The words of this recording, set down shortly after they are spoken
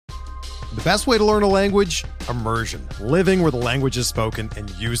The best way to learn a language? Immersion. Living where the language is spoken and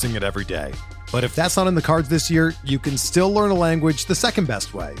using it every day. But if that's not in the cards this year, you can still learn a language the second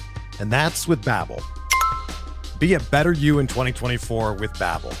best way, and that's with Babbel. Be a better you in 2024 with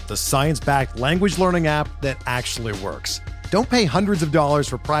Babbel, the science-backed language learning app that actually works. Don't pay hundreds of dollars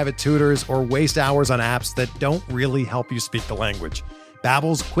for private tutors or waste hours on apps that don't really help you speak the language.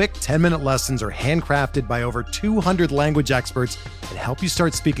 Babbel's quick 10-minute lessons are handcrafted by over 200 language experts and help you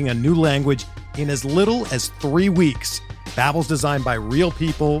start speaking a new language in as little as 3 weeks. Babbel's designed by real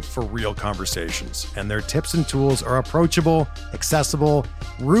people for real conversations, and their tips and tools are approachable, accessible,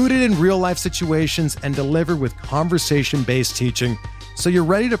 rooted in real-life situations, and delivered with conversation-based teaching, so you're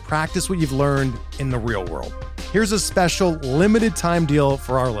ready to practice what you've learned in the real world. Here's a special limited-time deal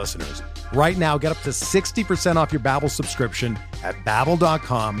for our listeners. Right now, get up to 60% off your Babbel subscription at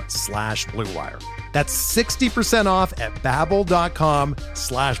babbel.com/Blue Wire. That's 60% off at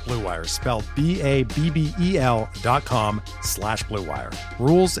babbel.com/Blue Wire, spelled BABBEL.com/Blue Wire.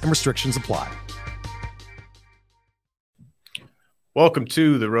 Rules and restrictions apply. Welcome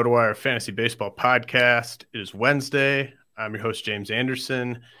to the RotoWire Fantasy Baseball Podcast. It is Wednesday. I'm your host, James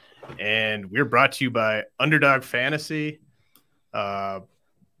Anderson, and we're brought to you by Underdog Fantasy.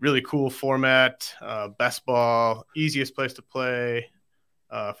 Really cool format, best ball, easiest place to play,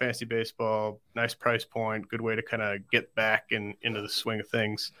 fantasy baseball, nice price point, good way to kind of get back into the swing of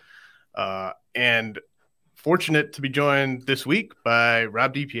things. And fortunate to be joined this week by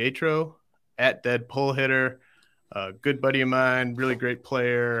Rob DiPietro at Dead Pull Hitter, good buddy of mine, really great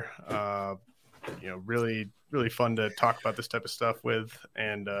player, really, really fun to talk about this type of stuff with.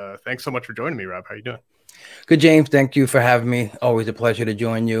 And thanks so much for joining me, Rob. How you doing? Good, James. Thank you for having me. Always a pleasure to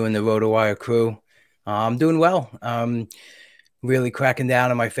join you and the RotoWire crew. I'm doing well. Really cracking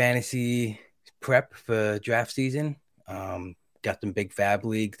down on my fantasy prep for draft season. Got some big fab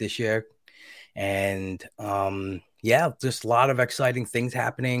leagues this year. And just a lot of exciting things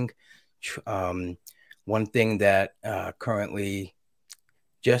happening. One thing that currently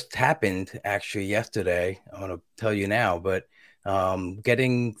just happened actually yesterday, I want to tell you now, but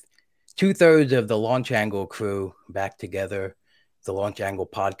getting 2/3 of the Launch Angle crew back together, the Launch Angle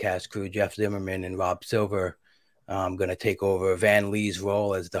podcast crew, Jeff Zimmerman and Rob Silver. I'm going to take over Van Lee's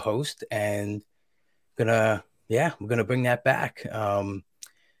role as the host, and we're going to bring that back. It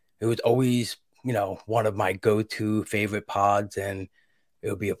was always, one of my go-to favorite pods, and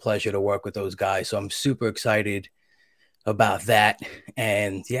it'll be a pleasure to work with those guys. So I'm super excited about that.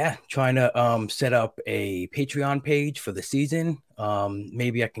 And trying to set up a Patreon page for the season.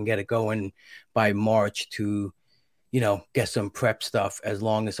 Maybe I can get it going by March to, get some prep stuff, as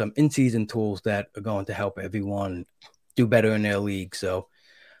long as some in-season tools that are going to help everyone do better in their league. So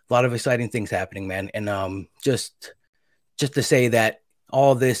a lot of exciting things happening, man. And just to say that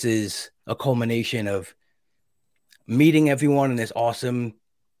all this is a culmination of meeting everyone in this awesome,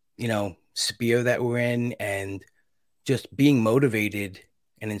 sphere that we're in, and just being motivated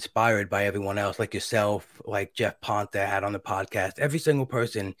and inspired by everyone else, like yourself, like Jeff Ponte that I had on the podcast. Every single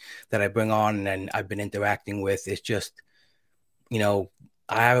person that I bring on and I've been interacting with, it's just, I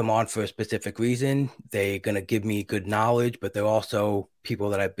have them on for a specific reason. They're going to give me good knowledge, but they're also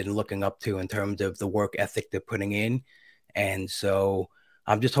people that I've been looking up to in terms of the work ethic they're putting in. And so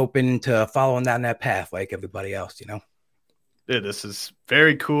I'm just hoping to follow down that path like everybody else, Dude, this is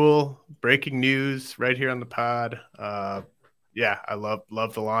very cool. Breaking news right here on the pod. I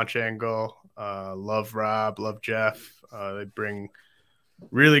love the Launch Angle. Love Rob, love Jeff. They bring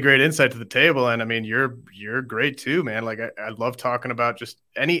really great insight to the table. And I mean, you're great too, man. Like I love talking about just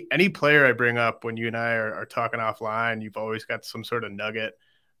any player I bring up when you and I are talking offline. You've always got some sort of nugget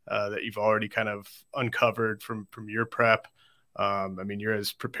that you've already kind of uncovered from your prep. You're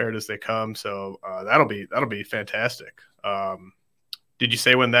as prepared as they come. So that'll be fantastic. Did you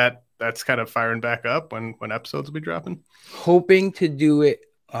say when that's kind of firing back up, when episodes will be dropping? Hoping to do it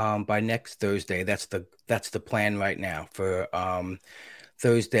by next Thursday. That's the plan right now for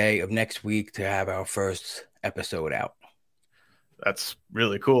Thursday of next week to have our first episode out. That's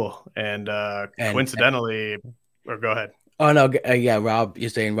really cool. And coincidentally, or go ahead. Oh no, Rob.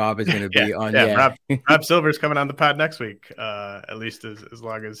 You're saying Rob is going to be on? Yeah. Rob Silver's coming on the pod next week. At least as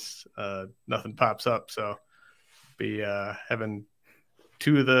long as nothing pops up. So be having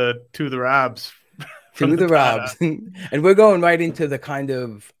two of the Robs. To the Robs. And we're going right into the kind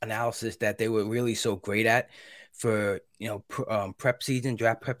of analysis that they were really so great at for, prep season,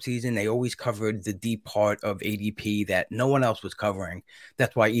 draft prep season. They always covered the deep part of ADP that no one else was covering.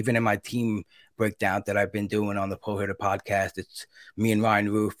 That's why even in my team breakdown that I've been doing on the Pull Hitter podcast, it's me and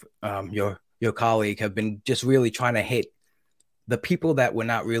Ryan Roof, your colleague, have been just really trying to hit the people that we're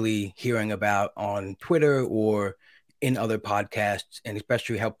not really hearing about on Twitter or in other podcasts, and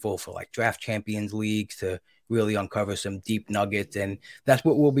especially helpful for like draft champions leagues to really uncover some deep nuggets. And that's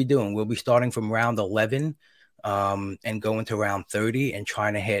what we'll be doing. We'll be starting from round 11 and going to round 30 and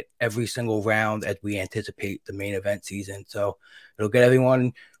trying to hit every single round as we anticipate the main event season. So it'll get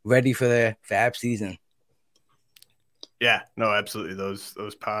everyone ready for the Fab season. Yeah, no, absolutely.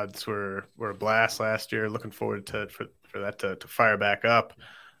 Those pods were a blast last year. Looking forward for that to fire back up.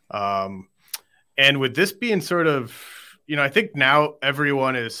 And with this being sort of, I think now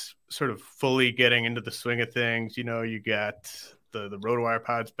everyone is sort of fully getting into the swing of things. You got the RotoWire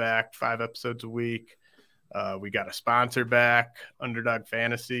pods back 5 episodes a week. We got a sponsor back, Underdog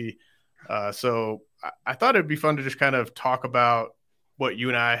Fantasy. So I thought it'd be fun to just kind of talk about what you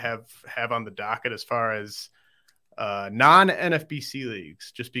and I have on the docket as far as non-NFBC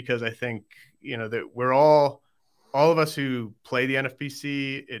leagues, just because I think, that we're all of us who play the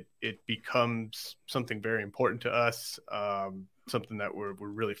NFBC, it becomes something very important to us, something that we're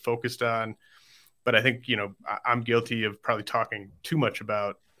really focused on. But I think, I'm guilty of probably talking too much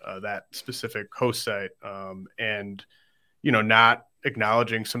about that specific host site, and, not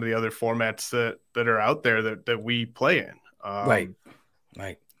acknowledging some of the other formats that are out there that we play in. Right.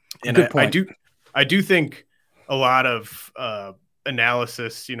 And I do think a lot of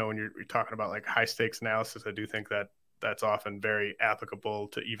analysis, when you're talking about like high stakes analysis, I do think that's often very applicable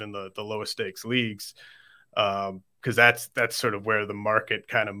to even the lowest stakes leagues, because that's sort of where the market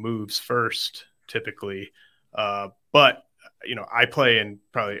kind of moves first typically. But I play in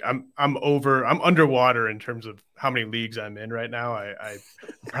probably I'm underwater in terms of how many leagues I'm in right now. I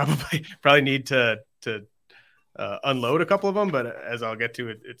probably need to unload a couple of them, but as I'll get to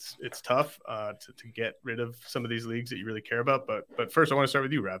it, it's tough to get rid of some of these leagues that you really care about. But first, I want to start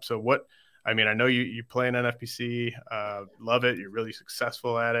with you, Rob. So I know you play in NFBC, love it. You're really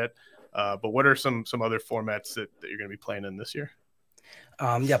successful at it. But what are some other formats that you're going to be playing in this year?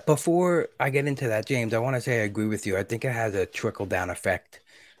 Before I get into that, James, I want to say I agree with you. I think it has a trickle down effect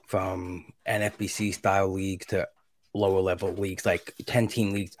from NFBC style leagues to lower level leagues, like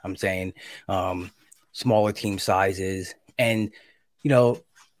 10-team leagues. I'm saying smaller team sizes. And,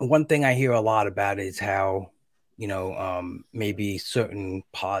 one thing I hear a lot about is how, maybe certain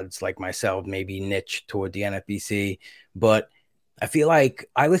pods like myself maybe niche toward the NFBC, but I feel like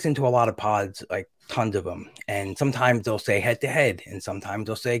I listen to a lot of pods, like tons of them. And sometimes they'll say head to head, and sometimes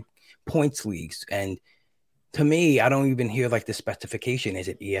they'll say points leagues. And to me, I don't even hear like the specification. Is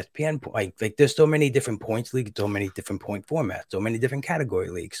it ESPN? Like there's so many different points leagues, so many different point formats, so many different category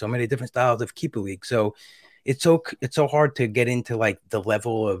leagues, so many different styles of keeper league. So it's so hard to get into like the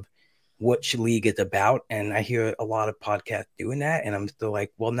level of which league it's about. And I hear a lot of podcasts doing that. And I'm still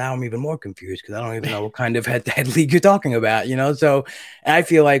like, well, now I'm even more confused because I don't even know what kind of head-to-head league you're talking about, So I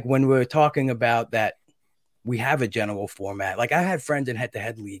feel like when we're talking about that, we have a general format. Like I had friends in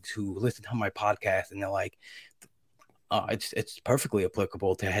head-to-head leagues who listen to my podcast and they're like, it's perfectly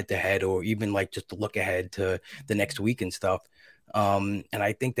applicable to head-to-head, or even like just to look ahead to the next week and stuff. And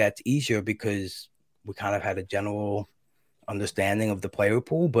I think that's easier because we kind of had a general understanding of the player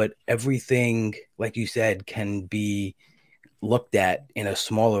pool, but everything, like you said, can be looked at in a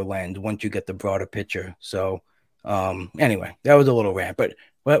smaller lens once you get the broader picture. So anyway, that was a little rant, but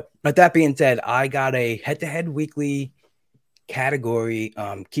that being said, I got a head-to-head weekly category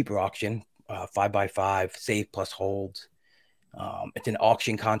keeper auction, 5x5 save plus holds. It's an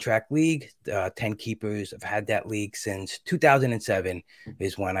auction contract league, 10 keepers. I've had that league since 2007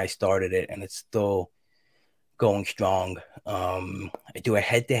 is when I started it, and it's still going strong. I do a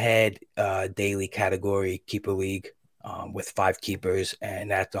head-to-head daily category keeper league with 5 keepers, and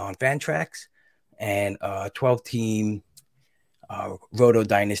that's on Fantrax, and 12-team Roto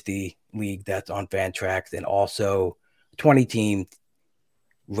Dynasty league that's on Fantrax, and also 20-team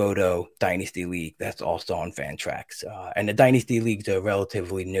Roto Dynasty league that's also on Fantrax. And the Dynasty leagues are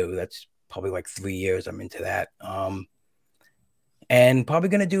relatively new. That's probably like 3 years I'm into that. And probably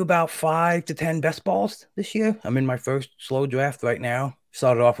going to do about 5 to 10 best balls this year. I'm in my first slow draft right now.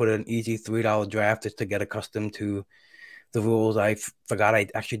 Started off with an easy $3 draft just to get accustomed to the rules. I forgot I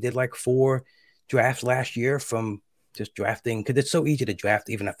actually did like 4 drafts last year from just drafting, because it's so easy to draft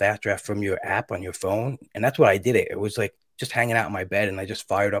even a fast draft from your app on your phone. And that's what I did. It was like just hanging out in my bed, and I just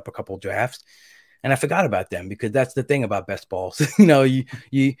fired up a couple drafts. And I forgot about them, because that's the thing about best balls.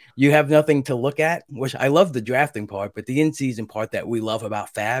 You have nothing to look at, which I love the drafting part, but the in-season part that we love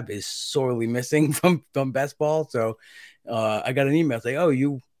about Fab is sorely missing from best ball. So I got an email saying,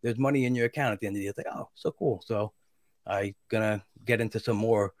 "Oh, there's money in your account at the end of the year." It's like, "Oh, so cool." So I'm gonna get into some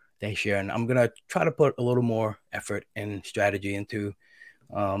more Thanks, Sharon. I'm going to try to put a little more effort and strategy into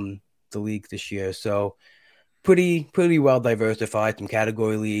the league this year. So pretty well diversified, some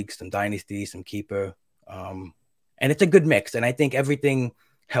category leagues, some dynasty, some keeper. And it's a good mix. And I think everything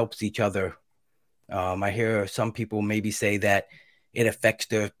helps each other. I hear some people maybe say that it affects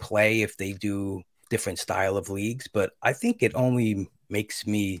their play if they do different style of leagues, but I think it only makes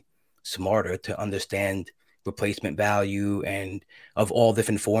me smarter to understand replacement value and of all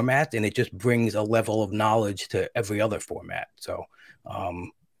different formats, and it just brings a level of knowledge to every other format. So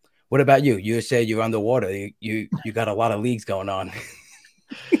what about you? You said you're underwater. You got a lot of leagues going on.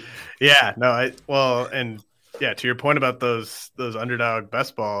 Yeah, no, to your point about those underdog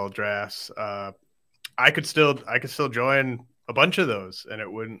best ball drafts, I could still join a bunch of those and it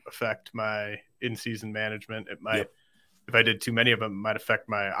wouldn't affect my in-season management. It might, if I did too many of them, it might affect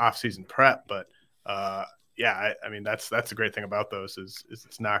my off-season prep, but I mean, that's the great thing about those is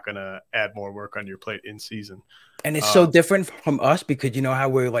it's not going to add more work on your plate in season. And it's so different from us because you know how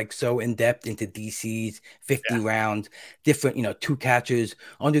we're like so in depth into DCs, 50 rounds, different, two catchers.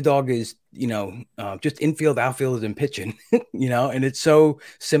 Underdog is, just infield, outfielders, and pitching, and it's so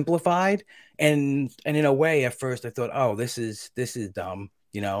simplified. And in a way, at first I thought, oh, this is dumb,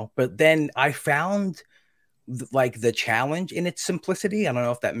 but then I found like the challenge in its simplicity. I don't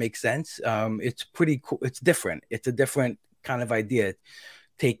know if that makes sense. It's pretty cool. It's different. It's a different kind of idea.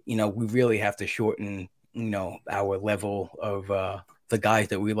 We really have to shorten, our level of the guys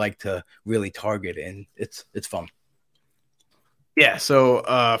that we like to really target, and it's fun. Yeah.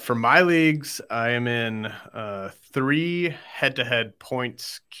 So for my leagues, I am in 3 head-to-head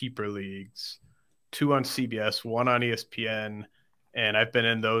points keeper leagues, 2 on CBS, 1 on ESPN. And I've been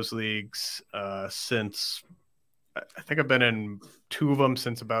in those leagues since, I think I've been in 2 of them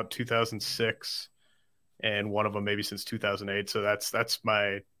since about 2006 and 1 of them maybe since 2008. So that's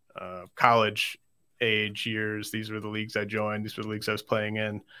my college age years. These were the leagues I joined. These were the leagues I was playing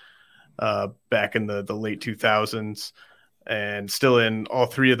in back in the late 2000s, and still in all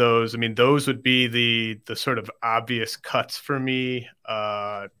 3 of those. I mean, those would be the sort of obvious cuts for me.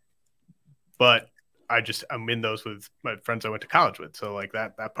 But I'm in those with my friends I went to college with. So like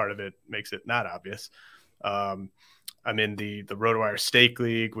that part of it makes it not obvious. I'm in the RotoWire Stake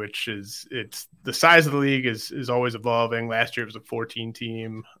League, which it's the size of the league is always evolving. Last year it was a 14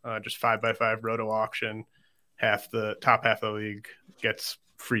 team, just 5x5 roto auction. Top half of the league gets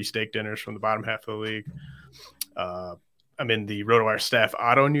free steak dinners from the bottom half of the league. I'm in the RotoWire Staff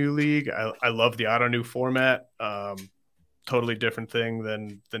Auto New League. I love the Auto New format. Totally different thing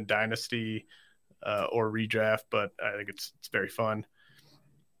than Dynasty or Redraft, but I think it's very fun.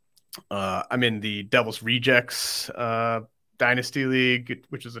 I'm in the Devil's Rejects Dynasty League,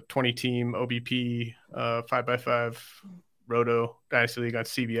 which is a 20-team OBP 5x5 Roto Dynasty League on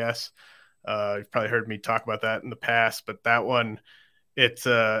CBS. You've probably heard me talk about that in the past, but that one, it's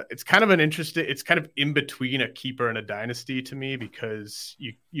kind of it's kind of in between a keeper and a dynasty to me, because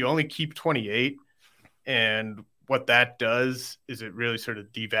you only keep 28, and what that does is it really sort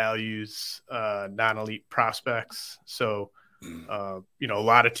of devalues non-elite prospects. So a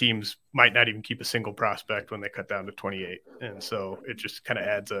lot of teams might not even keep a single prospect when they cut down to 28. And so it just kind of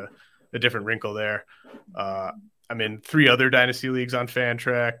adds a different wrinkle there. I'm in 3 other dynasty leagues on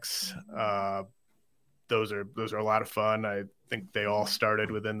Fantrax. Those are a lot of fun. I think they all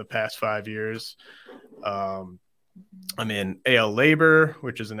started within the past 5 years. I'm in AL Labor,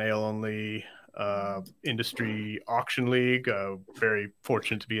 which is an AL only industry auction league. Very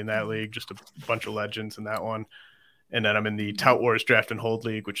fortunate to be in that league. Just a bunch of legends in that one. And then I'm in the Tout Wars Draft and Hold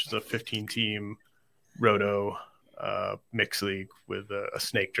League, which is a 15-team roto mix league with a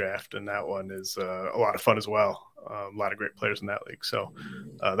snake draft. And that one is a lot of fun as well. A lot of great players in that league. So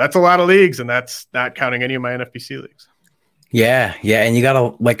that's a lot of leagues, and that's not counting any of my NFBC leagues. Yeah. And you got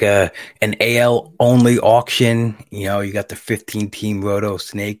an AL only auction. You got the 15-team Roto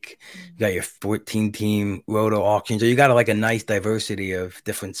Snake. You got your 14-team Roto auction. So you got a nice diversity of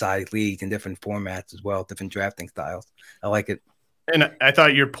different size leagues and different formats as well, different drafting styles. I like it. And I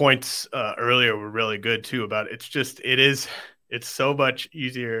thought your points earlier were really good too about it's so much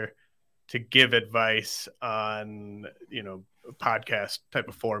easier to give advice on, a podcast type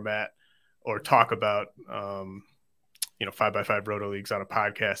of format or talk about, 5x5 roto leagues on a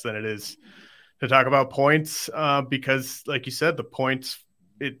podcast than it is to talk about points, because like you said, the points,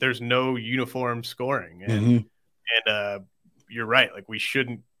 there's no uniform scoring, and you're right. Like we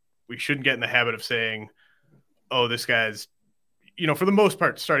shouldn't get in the habit of saying, oh, this guy's, for the most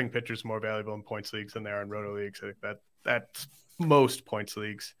part, starting pitchers more valuable in points leagues than they are in roto leagues. I think that's most points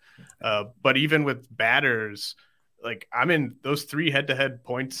leagues. But even with batters, like I'm in those 3 head-to-head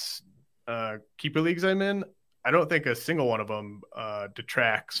points keeper leagues I'm in. I don't think a single one of them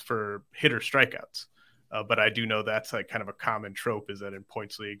detracts for hitter strikeouts. But I do know that's like kind of a common trope, is that in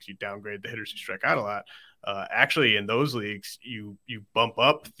points leagues, you downgrade the hitters who strike out a lot. Actually, in those leagues, you bump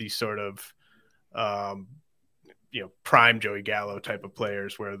up these sort of, prime Joey Gallo type of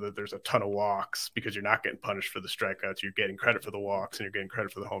players where there's a ton of walks, because you're not getting punished for the strikeouts. You're getting credit for the walks and you're getting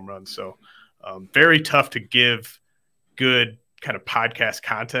credit for the home runs. So very tough to give good kind of podcast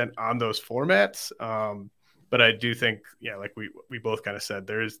content on those formats. But I do think, like we both kind of said,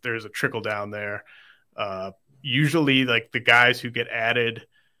 there's a trickle down there. Usually like the guys who get added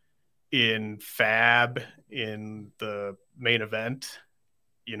in Fab in the main event,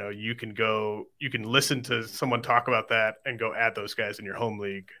 you can listen to someone talk about that and go add those guys in your home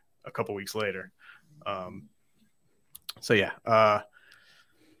league a couple weeks later.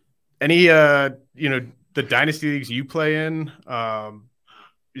 Any, the dynasty leagues you play in,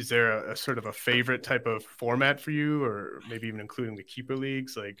 is there a sort of a favorite type of format for you, or maybe even including the keeper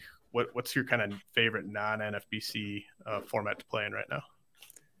leagues? Like what's your kind of favorite non-NFBC format to play in right now?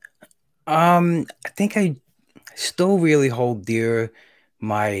 I think I still really hold dear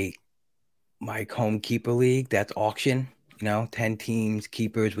my home keeper league. That's auction, 10 teams,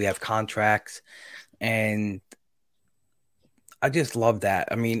 keepers. We have contracts, and I just love that.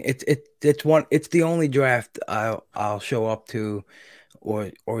 I mean, it's the only draft I'll show up to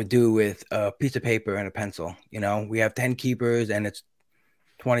or do with a piece of paper and a pencil. We have 10 keepers and it's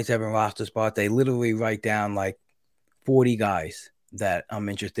 27 roster spots. They literally write down like 40 guys that I'm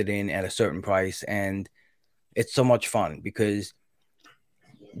interested in at a certain price, and it's so much fun because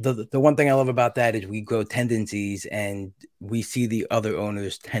the one thing I love about that is we grow tendencies and we see the other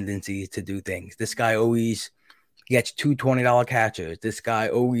owners' tendencies to do things. This guy always gets two $20 catchers. This guy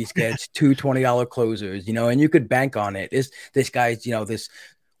always gets two $20 closers, and you could bank on it. This guy's, this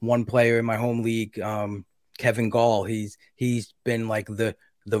one player in my home league, Kevin Gall, he's been like the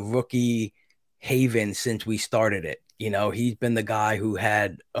rookie haven since we started it. He's been the guy who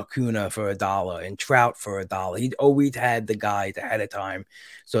had Acuna for $1 and Trout for $1. He'd always had the guys ahead of time.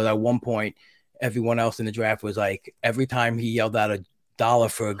 So at one point, everyone else in the draft was like, every time he yelled out $1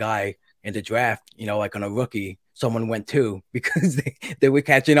 for a guy in the draft, like on a rookie, someone went 2 because they were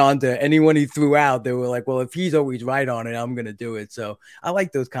catching on to anyone he threw out. They were like, well, if he's always right on it, I'm going to do it. So I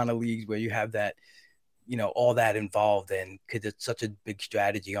like those kind of leagues where you have that, all that involved, and because it's such a big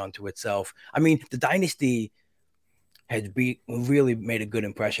strategy onto itself. I mean, the dynasty has really made a good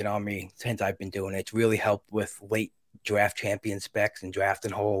impression on me since I've been doing it. It's really helped with late draft champion specs and draft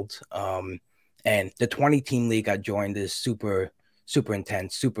and holds. And the 20-team league I joined is super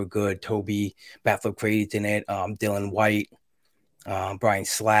intense, super good. Toby Bathlow-Crady's in it, Dylan White, Brian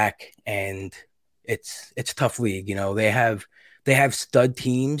Slack, and it's a tough league. They have stud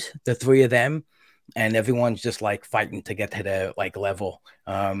teams, the 3 of them, and everyone's just like fighting to get to the like level.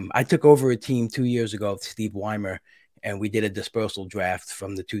 I took over a team 2 years ago with Steve Weimer, and we did a dispersal draft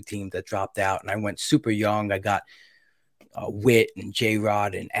from the 2 teams that dropped out. And I went super young. I got Witt and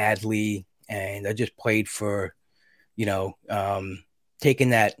J-Rod and Adley, and I just played for, taking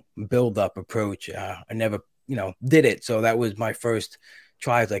that build-up approach. I never, did it. So that was my first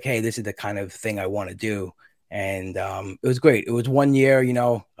try. I was like, hey, this is the kind of thing I want to do. And it was great. It was 1 year,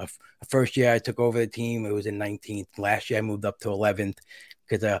 a first year I took over the team. It was in 19th. Last year I moved up to 11th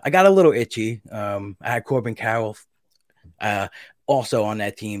because I got a little itchy. I had Corbin Carroll also on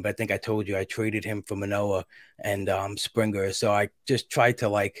that team, but I think I told you I traded him for Manoah and Springer. So I just tried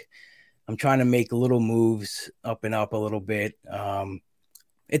to I'm trying to make little moves up and up a little bit.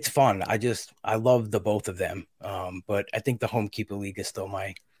 It's fun. I love the both of them. But I think the home keeper league is still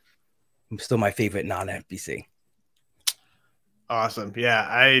my favorite non-FBC. Awesome. Yeah.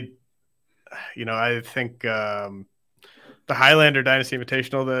 I think the Highlander Dynasty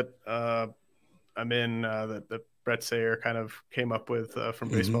Invitational that I'm in, that Brett Sayer kind of came up with from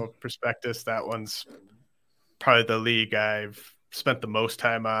Baseball Prospectus. That one's probably the league I've spent the most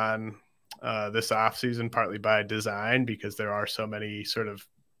time on this offseason, partly by design, because there are so many sort of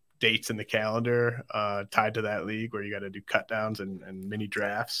dates in the calendar tied to that league where you got to do cut downs and mini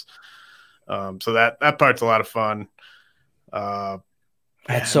drafts. So that part's a lot of fun. I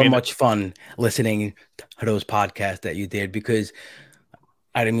had so much fun listening to those podcasts that you did, because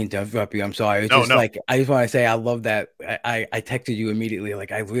I didn't mean to interrupt you. I'm sorry. I just want to say I love that. I texted you immediately.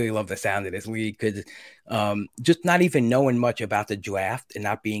 Like, I really love the sound of this league, because just not even knowing much about the draft and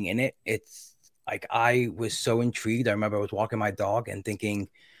not being in it, it's like I was so intrigued. I remember I was walking my dog and thinking,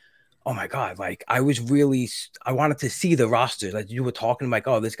 oh my God, like I wanted to see the rosters. Like you were talking, like,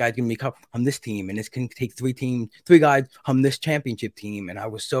 oh, this guy's gonna be on this team, and this can take three guys on this championship team. And I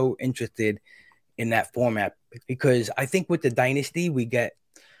was so interested in that format because I think with the dynasty we get,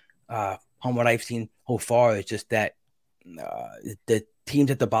 from what I've seen so far, is just that the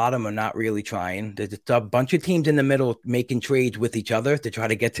teams at the bottom are not really trying. There's a bunch of teams in the middle making trades with each other to try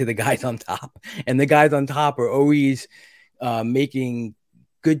to get to the guys on top, and the guys on top are always making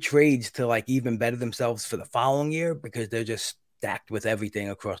good trades to like even better themselves for the following year because they're just stacked with everything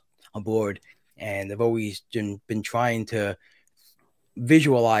across a board, and they've always been trying to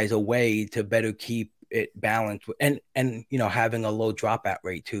visualize a way to better keep it balanced and having a low dropout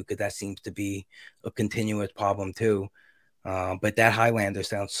rate too, because that seems to be a continuous problem too. But that Highlander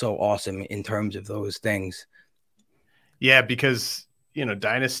sounds so awesome in terms of those things. Yeah, because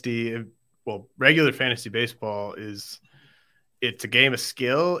dynasty, regular fantasy baseball it's a game of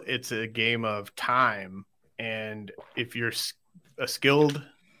skill, it's a game of time, and if you're a skilled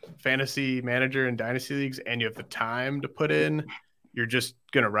fantasy manager in dynasty leagues and you have the time to put in, you're just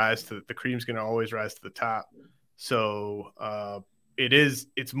going to the cream's going to always rise to the top. So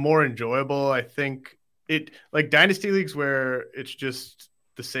it's more enjoyable. I think like dynasty leagues where it's just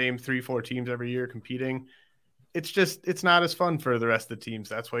the same 3-4 teams every year competing. It's not as fun for the rest of the teams.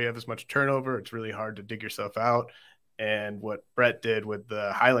 That's why you have as much turnover. It's really hard to dig yourself out. And what Brett did with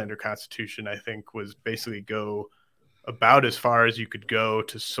the Highlander Constitution, I think, was basically go about as far as you could go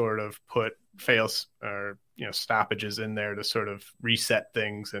to sort of put fails or stoppages in there to sort of reset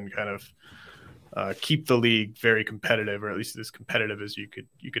things and kind of keep the league very competitive, or at least as competitive as you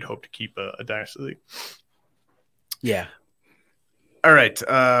could hope to keep a dynasty league. Yeah. All right.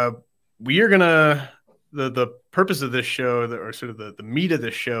 We are gonna the purpose of this show, or sort of the meat of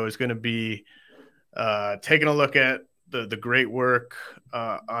this show, is going to be taking a look at the great work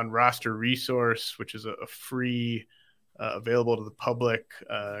on Roster Resource, which is a free available to the public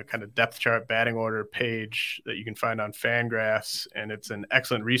kind of depth chart batting order page that you can find on Fangraphs, and it's an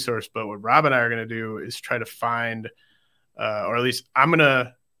excellent resource. But what Rob and I are going to do is try to find, or at least I'm going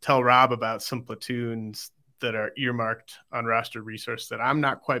to tell Rob about some platoons that are earmarked on Roster Resource that I'm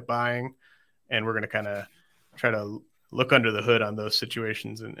not quite buying, and we're going to kind of try to look under the hood on those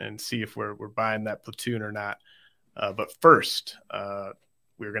situations and see if we're buying that platoon or not. But first,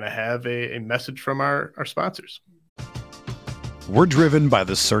 we're going to have a message from our sponsors. We're driven by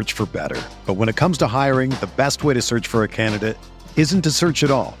the search for better. But when it comes to hiring, the best way to search for a candidate isn't to search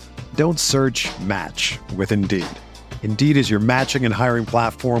at all. Don't search, match with Indeed. Indeed is your matching and hiring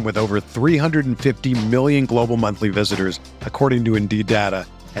platform with over 350 million global monthly visitors, according to Indeed data,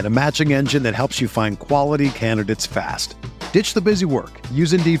 and a matching engine that helps you find quality candidates fast. Ditch the busy work.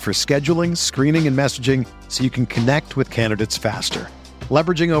 Use Indeed for scheduling, screening, and messaging so you can connect with candidates faster.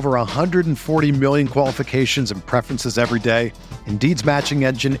 Leveraging over 140 million qualifications and preferences every day, Indeed's matching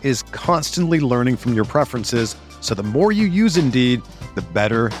engine is constantly learning from your preferences, so the more you use Indeed, the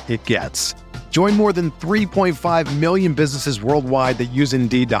better it gets. Join more than 3.5 million businesses worldwide that use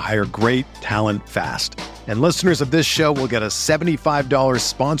Indeed to hire great talent fast. And listeners of this show will get a $75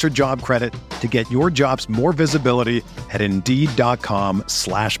 sponsored job credit to get your jobs more visibility at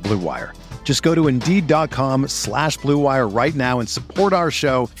Indeed.com/Blue Wire. Just go to Indeed.com/Blue Wire right now and support our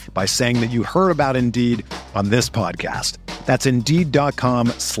show by saying that you heard about Indeed on this podcast. That's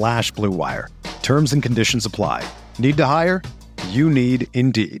Indeed.com/Blue Wire. Terms and conditions apply. Need to hire? You need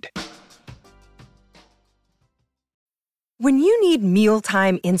Indeed. When you need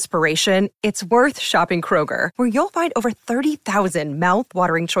mealtime inspiration, it's worth shopping Kroger, where you'll find over 30,000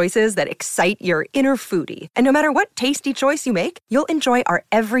 mouth-watering choices that excite your inner foodie. And no matter what tasty choice you make, you'll enjoy our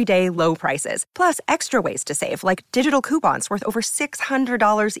everyday low prices, plus extra ways to save, like digital coupons worth over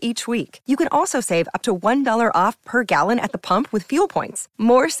 $600 each week. You can also save up to $1 off per gallon at the pump with fuel points.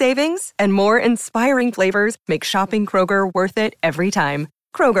 More savings and more inspiring flavors make shopping Kroger worth it every time.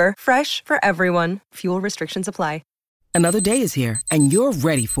 Kroger, fresh for everyone. Fuel restrictions apply. Another day is here, and you're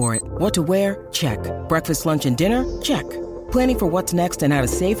ready for it. What to wear? Check. Breakfast, lunch, and dinner? Check. Planning for what's next and how to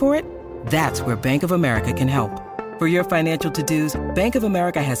save for it? That's where Bank of America can help. For your financial to-dos, Bank of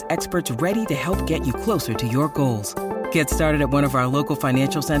America has experts ready to help get you closer to your goals. Get started at one of our local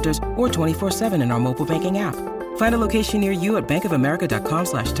financial centers or 24/7 in our mobile banking app. Find a location near you at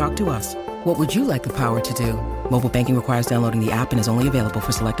bankofamerica.com/talktous. What would you like the power to do? Mobile banking requires downloading the app and is only available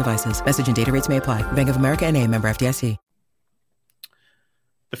for select devices. Message and data rates may apply. Bank of America NA, member FDIC.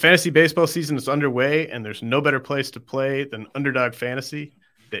 The fantasy baseball season is underway, and there's no better place to play than Underdog Fantasy,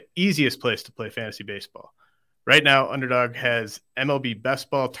 the easiest place to play fantasy baseball. Right now, Underdog has MLB Best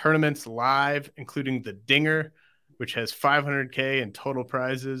Ball tournaments live, including the Dinger, which has $500K in total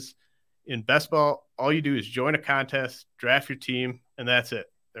prizes. In best ball, all you do is join a contest, draft your team, and that's it.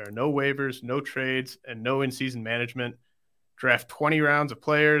 There are no waivers, no trades, and no in-season management. Draft 20 rounds of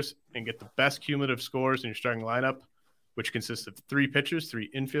players and get the best cumulative scores in your starting lineup, which consists of 3 pitchers, 3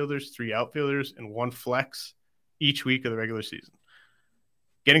 infielders, 3 outfielders, and 1 flex each week of the regular season.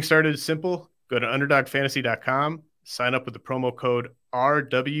 Getting started is simple. Go to underdogfantasy.com, sign up with the promo code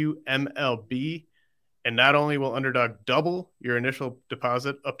RWMLB, and not only will Underdog double your initial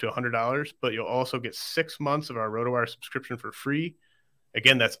deposit up to $100, but you'll also get 6 months of our RotoWire subscription for free.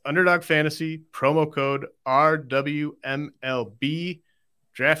 Again, that's Underdog Fantasy, promo code RWMLB.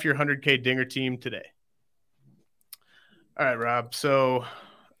 Draft your 100K Dinger team today. All right, Rob. So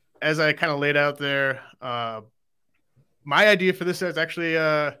as I kind of laid out there, my idea for this is actually,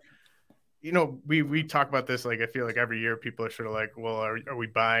 we talk about this. Like, I feel like every year people are sort of like, well, are we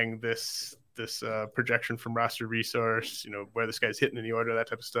buying this projection from Roster Resource, where this guy's hitting in the order, that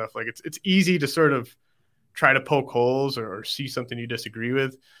type of stuff. Like it's easy to sort of try to poke holes or see something you disagree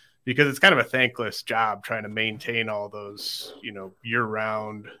with, because it's kind of a thankless job trying to maintain all those, year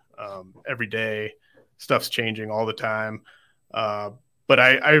round, every day stuff's changing all the time. But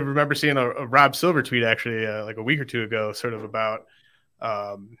I remember seeing a Rob Silver tweet actually like a week or two ago, sort of about,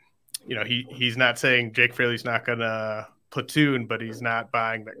 he's not saying Jake Fraley's not going to platoon, but he's not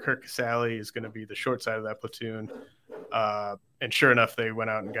buying that Kirk Casale is going to be the short side of that platoon. And sure enough, they went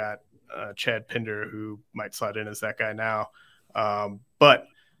out and got Chad Pinder, who might slide in as that guy now. But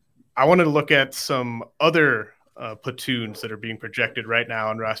I wanted to look at some other platoons that are being projected right now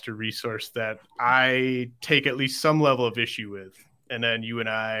on Roster Resource that I take at least some level of issue with. And then you and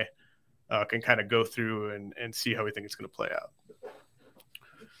I can kind of go through and see how we think it's going to play out.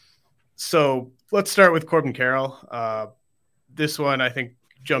 So let's start with Corbin Carroll. This one, I think,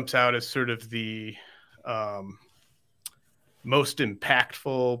 jumps out as sort of the most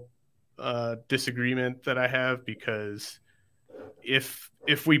impactful disagreement that I have, because if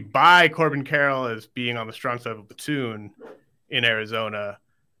we buy Corbin Carroll as being on the strong side of a platoon in Arizona,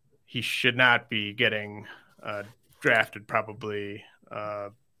 he should not be getting drafted probably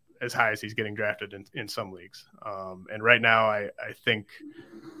as high as he's getting drafted in some leagues. And right now, I think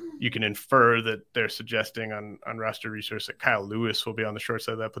you can infer that they're suggesting on Roster Resource that Kyle Lewis will be on the short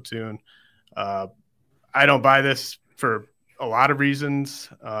side of that platoon. I don't buy this for a lot of reasons.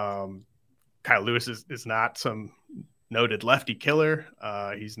 Kyle Lewis is not some noted lefty killer.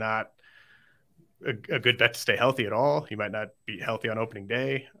 He's not a good bet to stay healthy at all. He might not be healthy on opening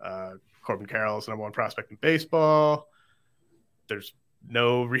day. Corbin Carroll is the number 1 prospect in baseball. There's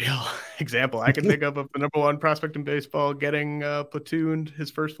no real example I can think of the number 1 prospect in baseball getting platooned his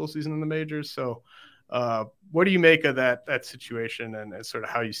first full season in the majors. So what do you make of that situation and sort of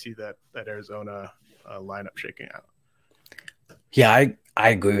how you see that Arizona lineup shaking out? Yeah, I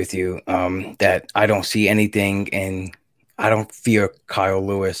agree with you that I don't see anything, and I don't fear Kyle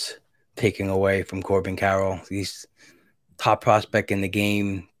Lewis taking away from Corbin Carroll. He's top prospect in the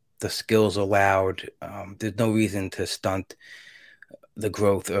game. The skills allowed. There's no reason to stunt the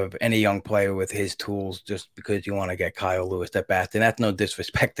growth of any young player with his tools just because you want to get Kyle Lewis at bat. And that's no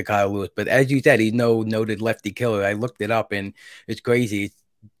disrespect to Kyle Lewis, but as you said, he's no noted lefty killer. I looked it up and it's crazy. He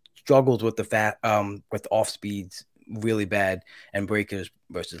struggles with with off speeds really bad and breakers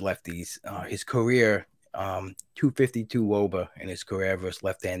versus lefties. His career, 252 WOBA in his career versus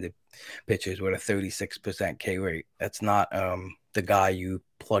left-handed pitchers with a 36% K rate. That's not the guy you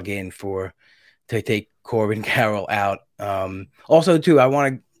plug in to take Corbin Carroll out. Also, too, I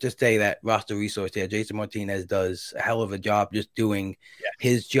want to just say that Roster Resource here, Jason Martinez does a hell of a job just doing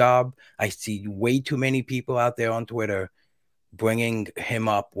his job. I see way too many people out there on Twitter bringing him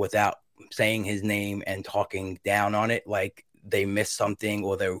up without saying his name and talking down on it like they missed something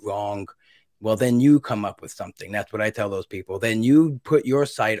or they're wrong. Well, then you come up with something. That's what I tell those people. Then you put your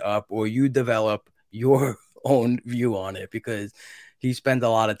site up or you develop your own view on it, because he spends a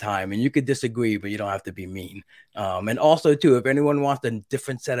lot of time, and you could disagree, but you don't have to be mean. And also, too, if anyone wants a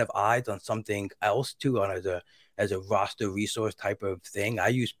different set of eyes on something else, too, as a Roster Resource type of thing, I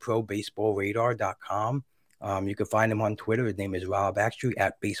use ProBaseballRadar.com. You can find him on Twitter. His name is Rob Axtree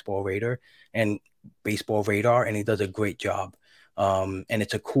at Baseball Radar and Baseball Radar, and he does a great job. And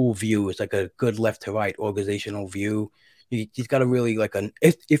it's a cool view. It's like a good left to right organizational view. He's got a really I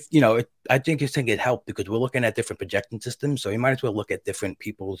think his thing could help because we're looking at different projection systems. So you might as well look at different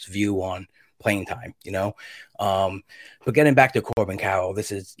people's view on playing time, But getting back to Corbin Carroll, this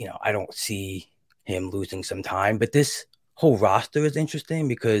is, I don't see him losing some time, but this whole roster is interesting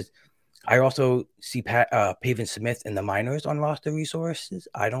because I also see Pavin Smith in the minors on Roster Resources.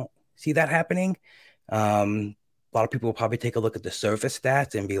 I don't see that happening. a lot of people will probably take a look at the surface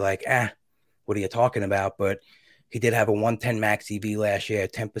stats and be like, what are you talking about? But he did have a 110 max EV last year,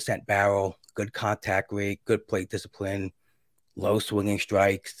 10% barrel, good contact rate, good plate discipline, low swinging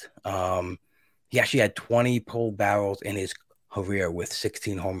strikes. He actually had 20 pulled barrels in his career with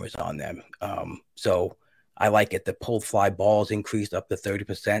 16 homers on them. So I like it. The pulled fly balls increased up to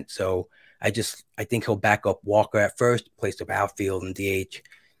 30%. So I think he'll back up Walker at first, place of outfield and DH.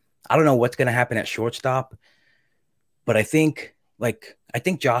 I don't know what's going to happen at shortstop, but I think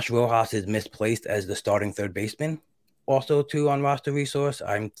Josh Rojas is misplaced as the starting third baseman. Also, too, on roster resource,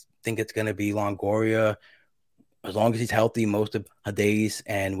 I think it's going to be Longoria, as long as he's healthy most of the days,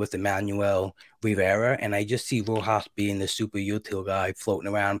 and with Emmanuel Rivera. And I just see Rojas being the super util guy, floating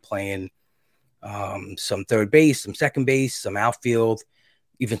around playing some third base, some second base, some outfield,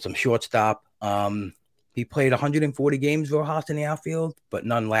 even some shortstop. He played 140 games, Rojas, in the outfield, but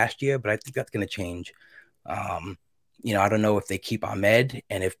none last year. But I think that's going to change. I don't know if they keep Ahmed,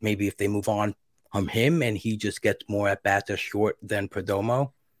 and if they move on from him and he just gets more at bats as short than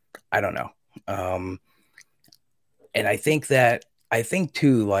Perdomo. I don't know. And I think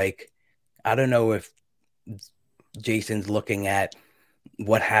too, like, I don't know if Jason's looking at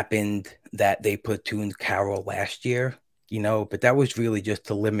what happened that they put Toon Carroll last year, but that was really just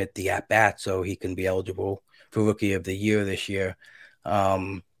to limit the at bat so he can be eligible for Rookie of the Year this year.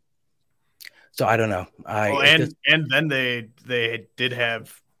 So I don't know. And then they did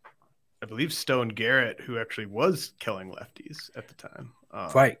have, I believe, Stone Garrett, who actually was killing lefties at the time.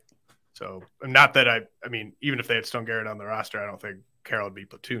 Right. So not that I mean, even if they had Stone Garrett on the roster, I don't think Carroll would be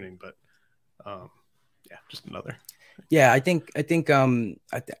platooning, but just another. Yeah, I think I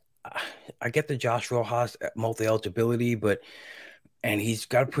get the Josh Rojas multi-eligibility, and he's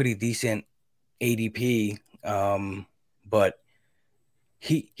got a pretty decent ADP, but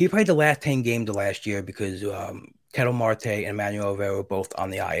he played the last 10 games of last year because Ketel Marte and Emmanuel Rivera were both on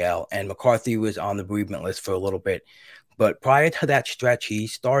the IL, and McCarthy was on the bereavement list for a little bit. But prior to that stretch, he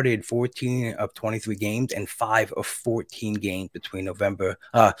started 14 of 23 games and 5 of 14 games between September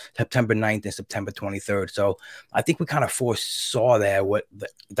 9th and September 23rd. So I think we kind of foresaw there what the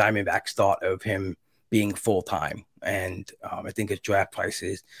Diamondbacks thought of him being full-time. And I think his draft price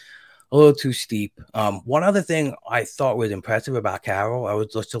is a little too steep. One other thing I thought was impressive about Carroll, I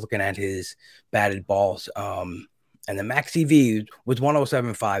was just looking at his batted balls. And the max EV was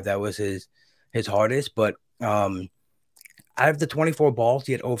 107.5. That was his hardest. But out of the 24 balls,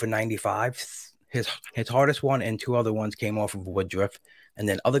 he had over 95. His hardest one and 2 other ones came off of Woodruff. And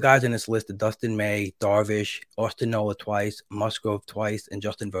then other guys in this list are Dustin May, Darvish, Austin Nola twice, Musgrove twice, and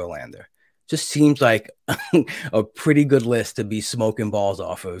Justin Verlander. Just seems like a pretty good list to be smoking balls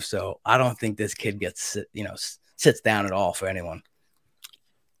off of. So I don't think this kid sits down at all for anyone.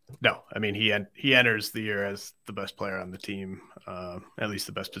 No, I mean, he enters the year as the best player on the team, at least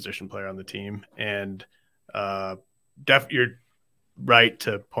the best position player on the team. And you're right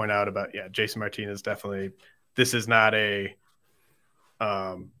to point out about, Jason Martinez. Definitely, this is not a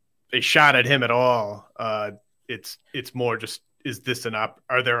shot at him at all. It's more just,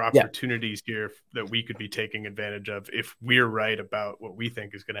 are there opportunities here that we could be taking advantage of if we're right about what we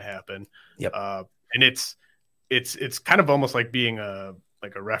think is going to happen? Yep. And it's kind of almost like being a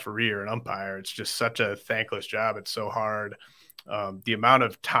referee or an umpire. It's just such a thankless job. It's so hard. The amount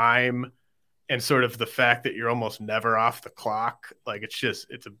of time and sort of the fact that you're almost never off the clock, like it's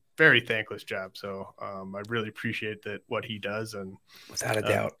a very thankless job. So I really appreciate what he does, and without a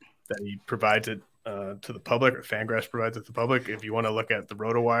doubt that he provides it to the public, or Fangraphs provides it to the public. If you want to look at the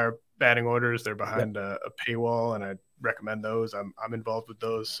RotoWire batting orders, they're behind a paywall, and I recommend those. I'm involved with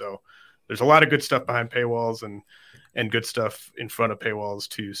those. So there's a lot of good stuff behind paywalls and good stuff in front of paywalls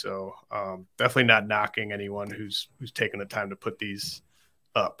too. So definitely not knocking anyone who's taken the time to put these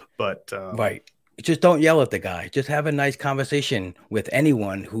up, but right. Just don't yell at the guy. Just have a nice conversation with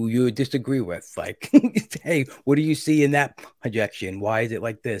anyone who you disagree with. Like, hey, what do you see in that projection? Why is it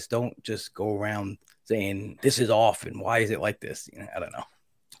like this? Don't just go around saying this is off and why is it like this? I don't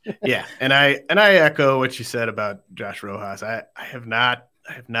know. Yeah, and I echo what you said about Josh Rojas. I have not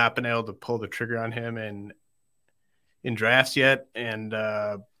been able to pull the trigger on him in drafts yet, and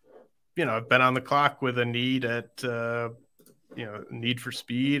I've been on the clock with a need at need for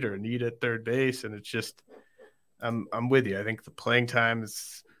speed or need at third base. And it's just, I'm with you. I think the playing time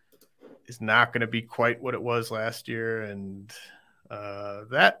is not going to be quite what it was last year. And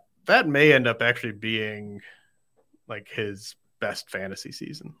that may end up actually being like his best fantasy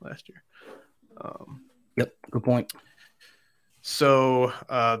season last year. Yep. Good point. So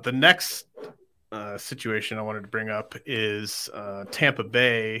the next situation I wanted to bring up is Tampa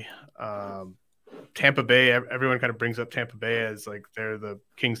Bay. Tampa Bay, everyone kind of brings up Tampa Bay as like they're the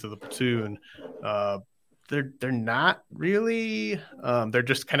kings of the platoon. They're not really. They're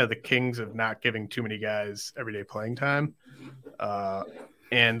just kind of the kings of not giving too many guys everyday playing time.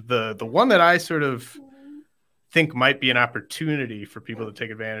 And the one that I sort of think might be an opportunity for people to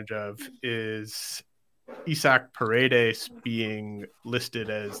take advantage of is Isaac Paredes being listed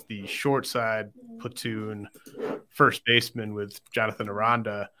as the short side platoon first baseman with Jonathan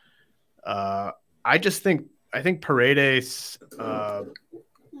Aranda. I think Paredes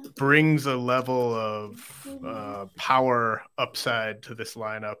brings a level of power upside to this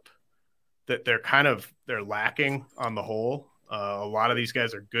lineup that they're lacking on the whole. A lot of these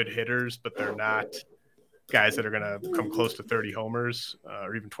guys are good hitters, but they're not guys that are going to come close to 30 homers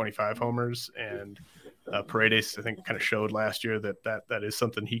or even 25 homers. And Paredes, I think, kind of showed last year that is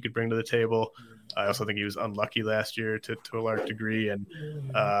something he could bring to the table. I also think he was unlucky last year to a large degree. And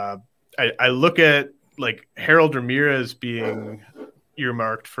I look at like Harold Ramirez being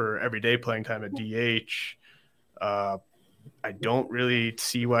earmarked for everyday playing time at DH. I don't really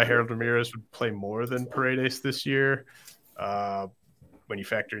see why Harold Ramirez would play more than Paredes this year. When you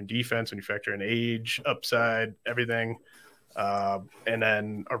factor in defense, when you factor in age, upside, everything. And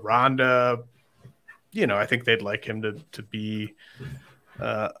then Aranda, I think they'd like him to be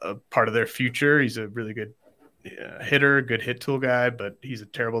a part of their future. He's a really good hitter, good hit tool guy, but he's a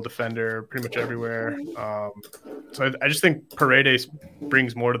terrible defender pretty much everywhere. So I just think Paredes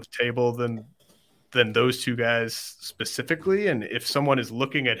brings more to the table than those two guys specifically. And if someone is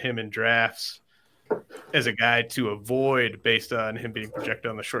looking at him in drafts as a guy to avoid based on him being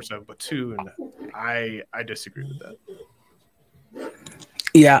projected on the short side of platoon, I disagree with that.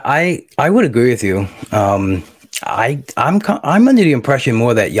 Yeah, I would agree with you. I'm under the impression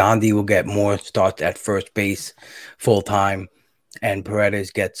more that Yandy will get more starts at first base full time, and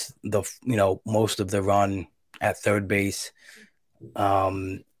Paredes gets the most of the run at third base.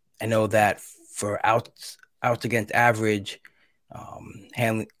 I know that for outs against average,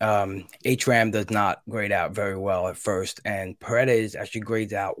 H-Ram does not grade out very well at first, and Paredes actually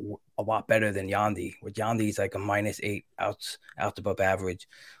grades out a lot better than Yandy. With Yandy's like a -8 outs above average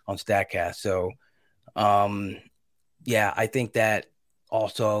on StatCast. So, yeah, I think that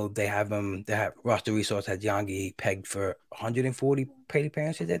also they have Roster Resource has Yandy pegged for 140 plate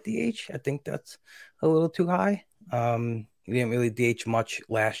appearances at DH. I think that's a little too high. He didn't really DH much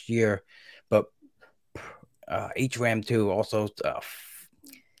last year, but H-Ram too, also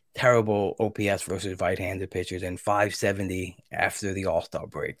terrible OPS versus right-handed pitchers, and 570 after the All-Star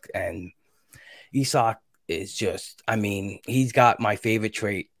break. And Isaac is just, he's got my favorite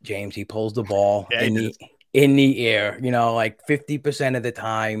trait, James. He pulls the ball in the air, like 50% of the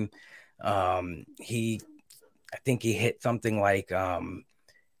time. I think he hit something like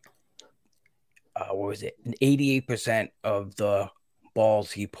what was it? 88% of the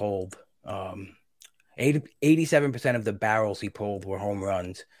balls he pulled. 87% of the barrels he pulled were home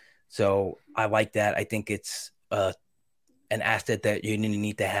runs. So I like that. I think it's an asset that you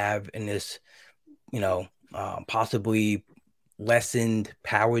need to have in this, possibly lessened,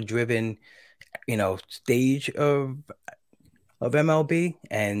 power-driven, stage of MLB,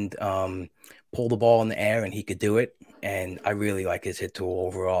 and pull the ball in the air, and he could do it. And I really like his hit tool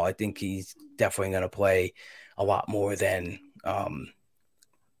overall. I think he's definitely going to play a lot more than a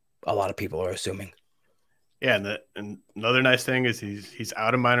lot of people are assuming. Yeah, and another nice thing is he's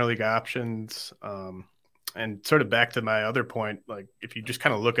out of minor league options. And sort of back to my other point, like if you just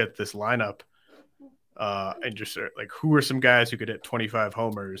kind of look at this lineup and just like who are some guys who could hit 25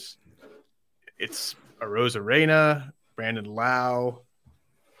 homers, it's Arozarena, Brandon Lau,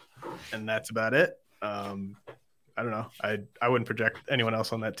 and that's about it. I don't know. I wouldn't project anyone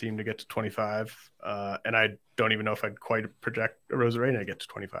else on that team to get to 25. And I don't even know if I'd quite project Arozarena to get to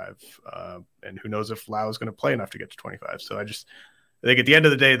 25. And who knows if Lau is going to play enough to get to 25. So I think at the end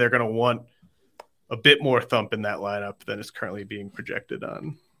of the day, they're going to want a bit more thump in that lineup than is currently being projected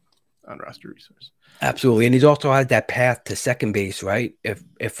on Roster Resource. Absolutely. And he's also had that path to second base, right?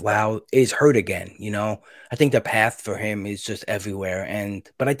 If Lau is hurt again, I think the path for him is just everywhere.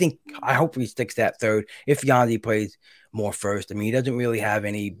 But I hope he sticks that third if Yandy plays more first. He doesn't really have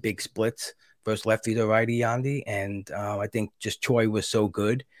any big splits versus lefty to righty Yandy. And I think just Choi was so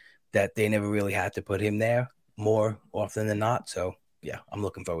good that they never really had to put him there more often than not. So yeah, I'm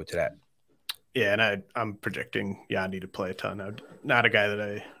looking forward to that. Yeah, and I'm projecting Yandy to play a ton. I'm not a guy that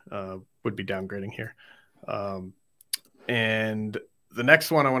I would be downgrading here. And the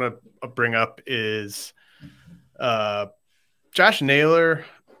next one I want to bring up is Josh Naylor.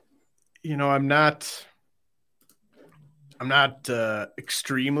 I'm not I'm not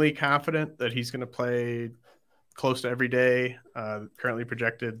extremely confident that he's going to play close to every day. Currently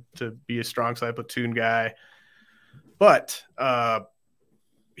projected to be a strong side platoon guy, but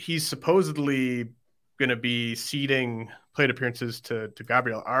he's supposedly going to be ceding plate appearances to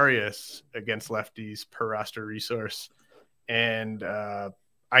Gabriel Arias against lefties per roster resource. And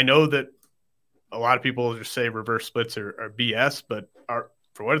I know that a lot of people just say reverse splits are BS, but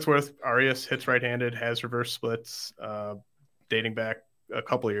for what it's worth, Arias hits right-handed, has reverse splits dating back a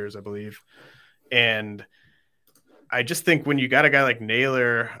couple of years, I believe. And I just think when you got a guy like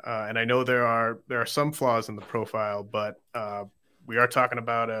Naylor, and I know there are some flaws in the profile, but we are talking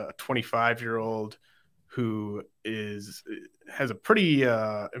about a 25-year-old who has a pretty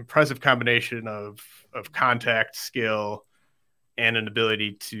impressive combination of contact, skill, and an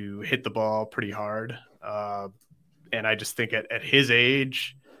ability to hit the ball pretty hard. And I just think at his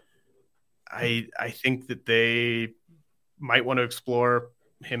age, I think that they might want to explore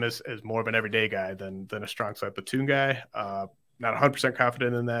him as more of an everyday guy than a strong side platoon guy. Not 100%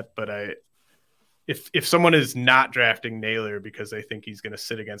 confident in that, but if someone is not drafting Naylor because they think he's going to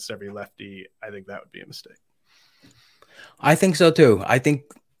sit against every lefty, I think that would be a mistake. I think so too. I think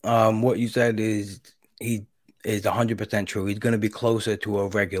what you said is 100% true. He's going to be closer to a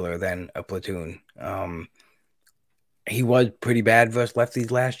regular than a platoon. He was pretty bad versus lefties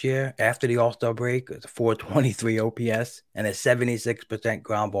last year after the All-Star break. It's a 423 OPS and a 76%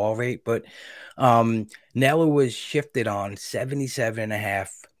 ground ball rate. But Naylor was shifted on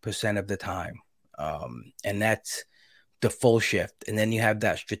 77.5% of the time. And that's the full shift. And then you have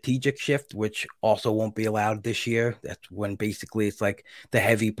that strategic shift, which also won't be allowed this year. That's when basically it's like the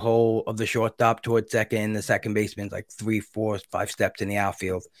heavy pull of the shortstop towards second, and the second baseman's like 3, 4, 5 steps in the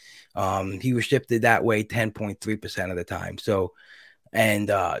outfield. He was shifted that way 10.3% of the time. So, and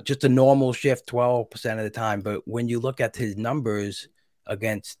just a normal shift 12% of the time. But when you look at his numbers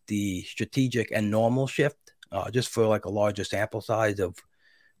against the strategic and normal shift, just for like a larger sample size of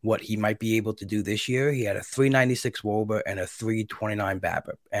what he might be able to do this year, he had a 396 WOBA and a 329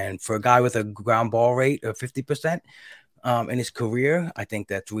 BABIP. And for a guy with a ground ball rate of 50% in his career, I think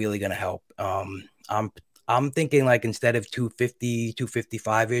that's really going to help. I'm thinking like instead of 250,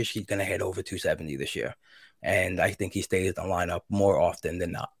 255-ish, he's going to hit over 270 this year. And I think he stays in the lineup more often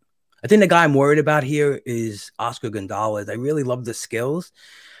than not. I think the guy I'm worried about here is Oscar Gonzalez. I really love the skills,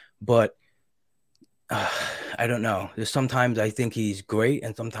 but I don't know. There's sometimes I think he's great,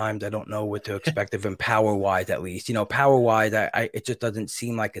 and sometimes I don't know what to expect of him power-wise, at least. You know, power-wise, it just doesn't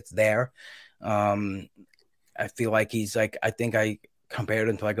seem like it's there. I feel like he's like, I think I compared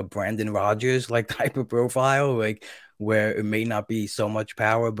him to like a Brandon Rogers like type of profile, like where it may not be so much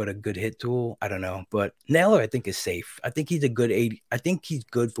power, but a good hit tool. I don't know. But Naylor, I think, is safe. I think he's a good 80. I think he's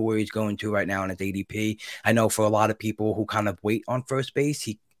good for where he's going to right now in his ADP. I know for a lot of people who kind of wait on first base,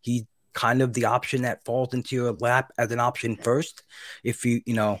 he kind of the option that falls into your lap as an option first, if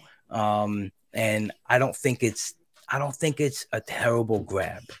and I don't think it's a terrible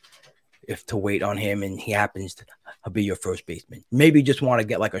grab if to wait on him and he happens to be your first baseman. Maybe you just want to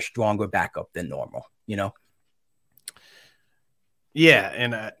get like a stronger backup than normal, you know? Yeah.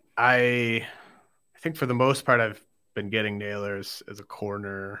 And I think for the most part, I've been getting Naylor as a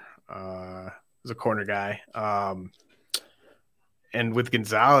corner guy. And with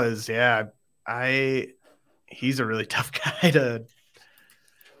Gonzalez, yeah, he's a really tough guy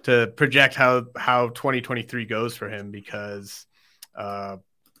to project how 2023 goes for him, because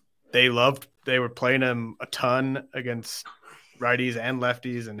they were playing him a ton against righties and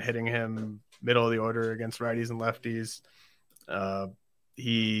lefties and hitting him middle of the order against righties and lefties.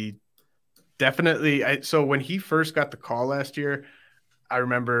 He definitely, so when he first got the call last year, I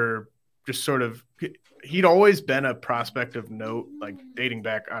remember just sort of, he'd always been a prospect of note, like dating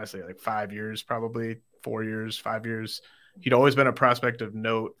back, honestly, like 5 years, probably 4 years, 5 years. He'd always been a prospect of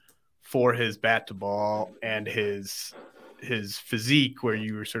note for his bat to ball and his physique, where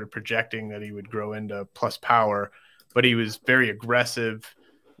you were sort of projecting that he would grow into plus power, but he was very aggressive,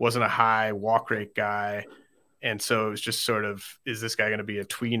 wasn't a high walk rate guy. And so it was just sort of, is this guy going to be a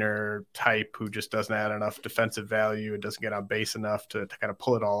tweener type who just doesn't add enough defensive value and doesn't get on base enough to kind of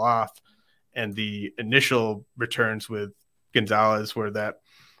pull it all off? And the initial returns with Gonzalez were that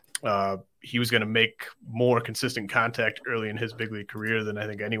he was going to make more consistent contact early in his big league career than I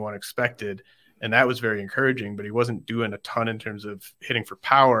think anyone expected. And that was very encouraging, but he wasn't doing a ton in terms of hitting for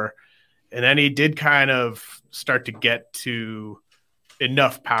power. And then he did kind of start to get to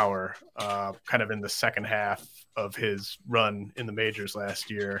enough power kind of in the second half of his run in the majors last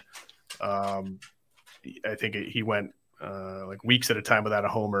year. I think he went like weeks at a time without a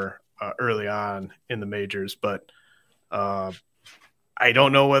homer early on in the majors, but I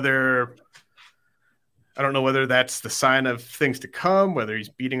don't know whether that's the sign of things to come, whether he's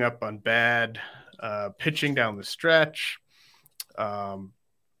beating up on bad pitching down the stretch.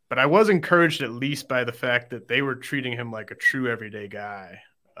 But I was encouraged at least by the fact that they were treating him like a true everyday guy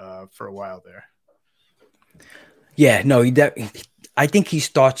for a while there. Yeah, no, I think he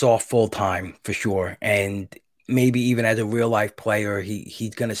starts off full time for sure. And maybe even as a real life player,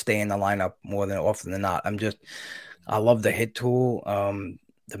 he's going to stay in the lineup more than often than not. I love the hit tool.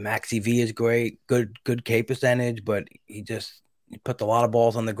 The max EV is great, good K percentage, but he puts a lot of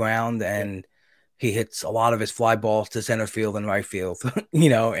balls on the ground and he hits a lot of his fly balls to center field and right field,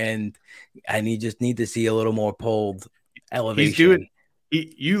 and you just need to see a little more pulled elevation.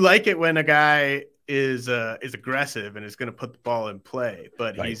 You like it when a guy is aggressive and is going to put the ball in play,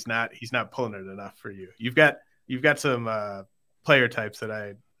 but right. he's not pulling it enough for you. You've got some player types that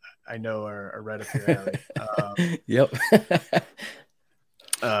I know are right up your alley. Yep.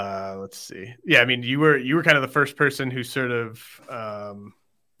 Let's see. Yeah, I mean, you were kind of the first person who sort of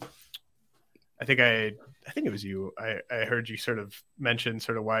I think it was you. I heard you sort of mention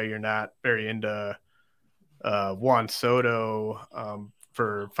sort of why you're not very into Juan Soto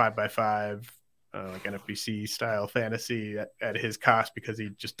for 5x5 like NFBC style fantasy at his cost, because he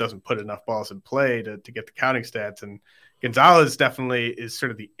just doesn't put enough balls in play to get the counting stats. And Gonzalez definitely is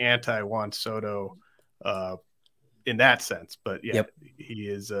sort of the anti Juan Soto in that sense. But yeah, yep. He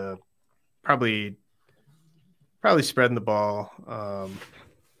is probably spreading the ball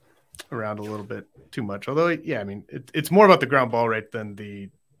around a little bit too much. Although, yeah, I mean, it's more about the ground ball rate than the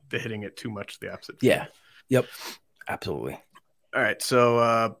hitting it too much the opposite field. Yeah. Yep. Absolutely. All right.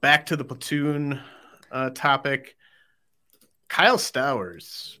 So back to the platoon topic. Kyle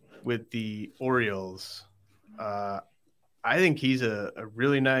Stowers with the Orioles. I think he's a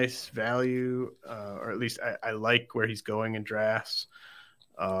really nice value, or at least I like where he's going in drafts,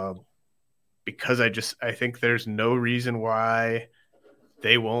 because I think there's no reason why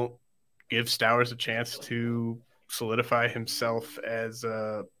they won't give Stowers a chance to solidify himself as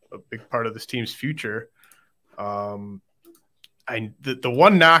a big part of this team's future. The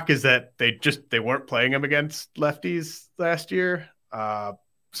one knock is that they weren't playing him against lefties last year.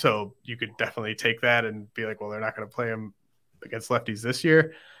 So you could definitely take that and be like, well, they're not going to play him against lefties this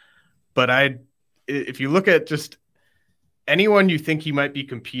year. But if you look at just anyone you think he might be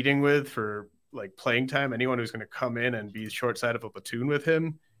competing with for like playing time, anyone who's going to come in and be short side of a platoon with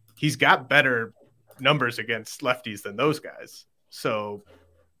him, he's got better numbers against lefties than those guys. So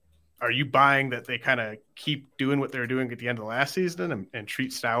are you buying that they kind of keep doing what they're doing at the end of the last season and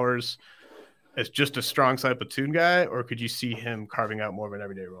treat Stowers as just a strong side platoon guy, or could you see him carving out more of an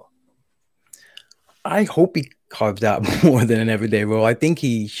everyday role? I hope he carves out more than an everyday role. I think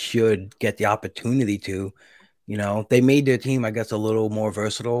he should get the opportunity to. They made their team, I guess, a little more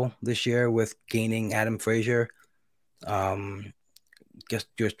versatile this year with gaining Adam Frazier.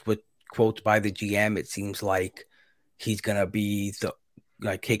 Just with quotes by the GM, it seems like he's gonna be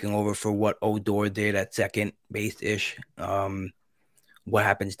taking over for what Odor did at second base-ish. What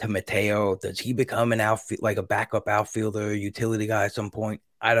happens to Mateo? Does he become a backup outfielder, utility guy at some point?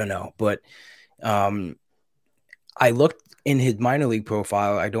 I don't know, but I looked in his minor league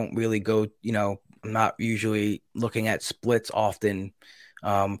profile. I don't really go, I'm not usually looking at splits often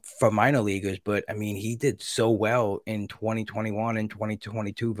for minor leaguers, but I mean, he did so well in 2021 and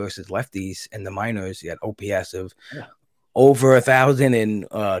 2022 versus lefties in the minors. He had OPS of over 1,000 and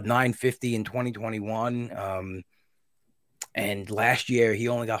 950 in 2021. And last year he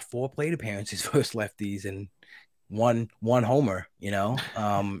only got 4 plate appearances versus lefties and one homer. He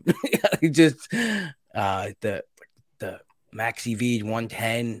just the max EV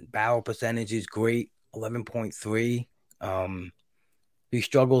 110, barrel percentage is great, 11.3. He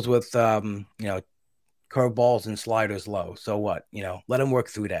struggles with curveballs and sliders low. So what? Let him work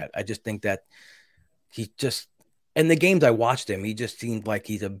through that. I just think that he just, in the games I watched him, he just seemed like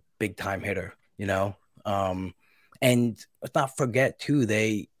he's a big time hitter. And let's not forget too,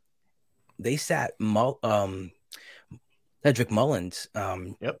 they sat Cedric Mullins.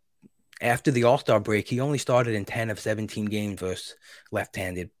 Yep. After the All-Star break, he only started in 10 of 17 games versus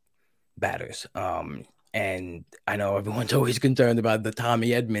left-handed batters. And I know everyone's always concerned about the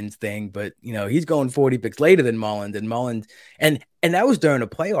Tommy Edmonds thing, but he's going 40 picks later than Mullins, and that was during a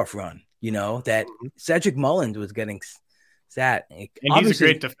playoff run. That Cedric Mullins was getting sat, and he's a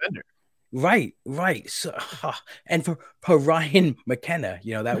great defender. Right. So, and for Ryan McKenna,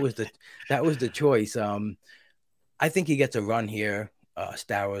 that was the choice. I think he gets a run here. Kyle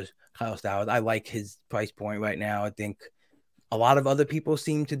Stowers. I like his price point right now. I think a lot of other people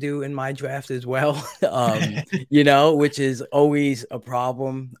seem to do in my draft as well, you know, which is always a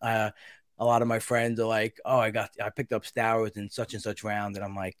problem. A lot of my friends are like, oh, I picked up Stowers in such and such round. And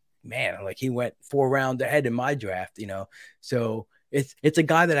I'm like, man, like he went 4 rounds ahead in my draft, you know? So it's a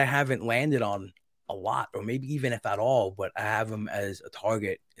guy that I haven't landed on a lot, or maybe even if at all, but I have him as a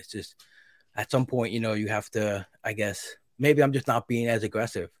target. It's just at some point, you know, you have to, I guess, maybe I'm just not being as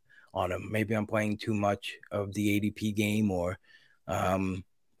aggressive on him. Maybe I'm playing too much of the ADP game, or I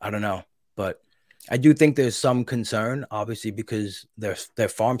don't know. But I do think there's some concern, obviously, because their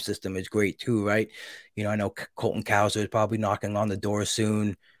farm system is great too, right? You know, I know Colton Cowser is probably knocking on the door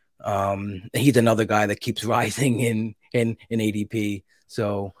soon. He's another guy that keeps rising in ADP.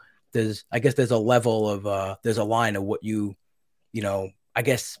 So I guess there's a level of there's a line of what you know, I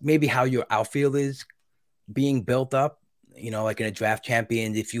guess maybe how your outfield is being built up, you know, like in a draft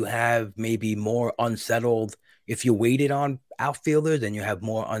champion, if you have maybe more unsettled, if you waited on outfielders and you have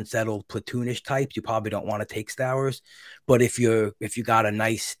more unsettled platoonish types, you probably don't want to take Stowers. But if you got a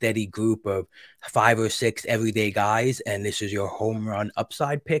nice steady group of 5 or 6 everyday guys, and this is your home run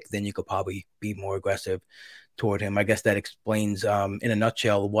upside pick, then you could probably be more aggressive toward him. I guess that explains in a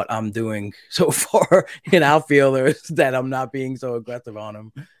nutshell what I'm doing so far in outfielders, that I'm not being so aggressive on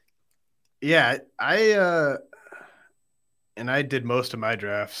him. Yeah, I did most of my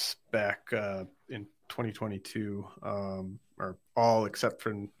drafts back in 2022, or all except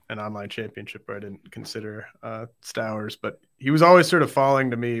for an online championship where I didn't consider Stowers, but he was always sort of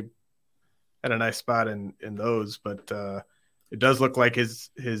falling to me at a nice spot in those. But it does look like his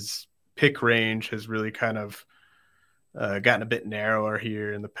pick range has really kind of gotten a bit narrower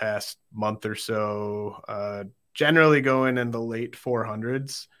here in the past month or so, generally going in the late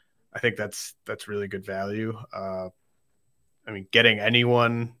 400s. I think that's really good value. I mean, getting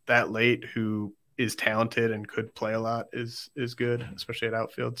anyone that late who is talented and could play a lot is good, especially at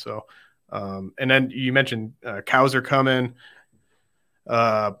outfield. So, and then you mentioned Cowser coming.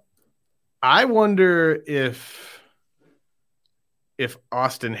 I wonder if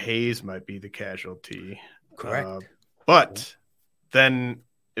Austin Hayes might be the casualty. Correct. But then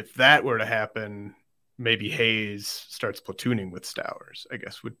if that were to happen, maybe Hayes starts platooning with Stowers, I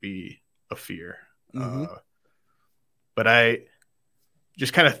guess would be a fear. Mm-hmm. But I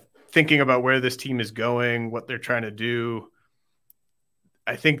just kind of thinking about where this team is going, what they're trying to do.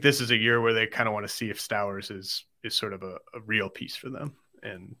 I think this is a year where they kind of want to see if Stowers is sort of a real piece for them.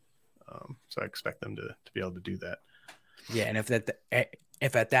 And so I expect them to be able to do that. Yeah. And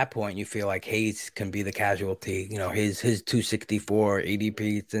if at that point you feel like Hayes can be the casualty, you know, his 264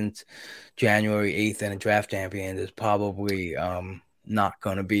 ADP since January 8th and a draft champion is probably not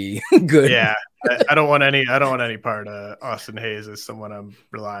going to be good. Yeah. I don't want any part of Austin Hayes as someone I'm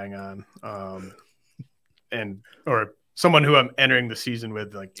relying on, or someone who I'm entering the season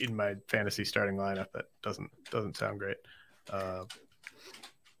with, like in my fantasy starting lineup. That doesn't sound great.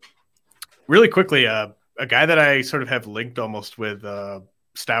 Really quickly, a guy that I sort of have linked almost with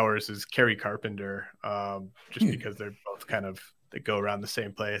Stowers is Kerry Carpenter, just because they're both they go around the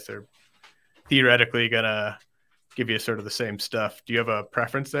same place. They're theoretically gonna give you sort of the same stuff. Do you have a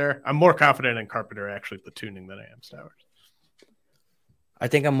preference there? I'm more confident in Carpenter actually platooning than I am Stowers. I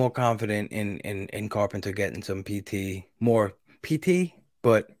think I'm more confident in Carpenter getting some more PT,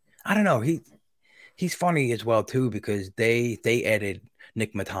 but I don't know. He's funny as well too, because they added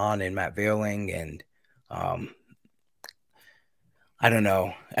Nick Maton and Matt Vierling, and I don't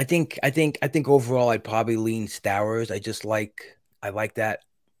know. I think overall I'd probably lean Stowers. I like that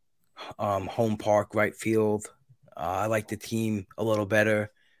home park right field. I like the team a little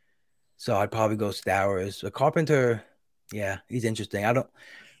better, so I'd probably go Stowers. But Carpenter, yeah, he's interesting.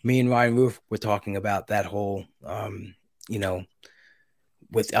 Me and Ryan Roof were talking about that whole, you know,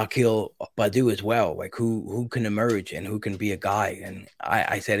 with Akil Baddoo as well, like who can emerge and who can be a guy. And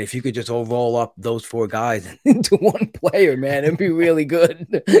I said, if you could just all roll up those 4 guys into one player, man, it'd be really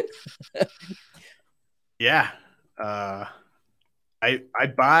good. Yeah. I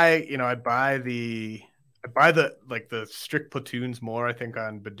buy the strict platoons more, I think,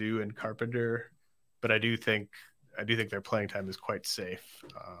 on Baddoo and Carpenter, but I do think their playing time is quite safe.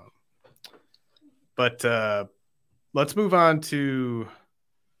 But let's move on to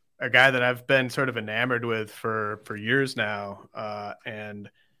a guy that I've been sort of enamored with for years now, and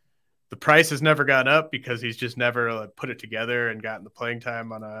the price has never gone up because he's just never put it together and gotten the playing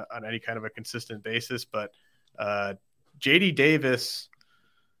time on any kind of a consistent basis. But JD Davis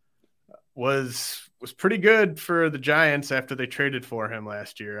was pretty good for the Giants after they traded for him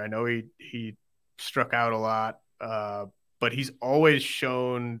last year. I know he struck out a lot, but he's always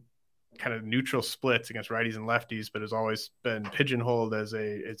shown kind of neutral splits against righties and lefties, but has always been pigeonholed as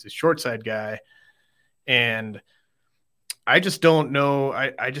a short side guy. And I just don't know.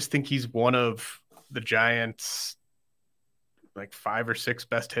 I just think he's one of the Giants' like 5 or 6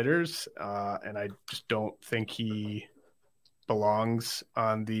 best hitters. And I just don't think he belongs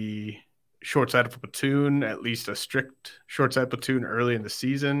on the short side of a platoon, at least a strict short side platoon early in the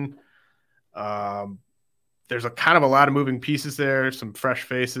season. There's a kind of a lot of moving pieces there, some fresh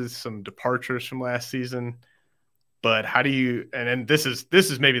faces, some departures from last season. But how do you, and this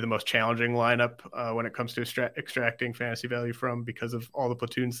is maybe the most challenging lineup when it comes to extracting fantasy value from, because of all the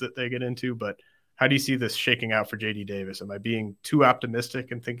platoons that they get into. But how do you see this shaking out for JD Davis? Am I being too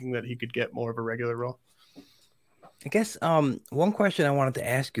optimistic and thinking that he could get more of a regular role? I guess one question I wanted to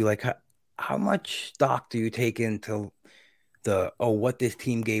ask you, like how much stock do you take into what this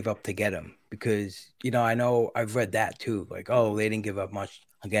team gave up to get him? Because, I know I've read that too. Like, they didn't give up much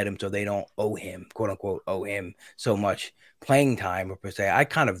to get him, so they don't owe him, quote unquote, owe him so much playing time or per se. I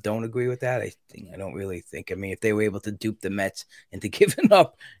kind of don't agree with that. I don't really think. I mean, if they were able to dupe the Mets into giving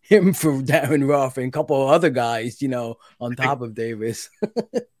up him for Darren Ruff and a couple of other guys, on top of Davis.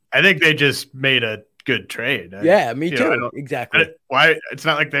 I think they just made a good trade. Yeah, me too. Exactly. Why? It's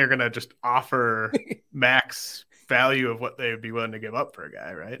not like they're going to just offer max value of what they would be willing to give up for a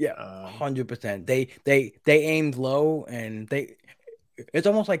guy, right? Yeah, 100%. They aimed low, and it's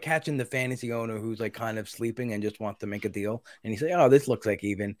almost like catching the fantasy owner who's like kind of sleeping and just wants to make a deal, and you say, "Oh, this looks like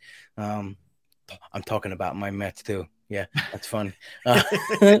even." I'm talking about my Mets too. Yeah, that's fun.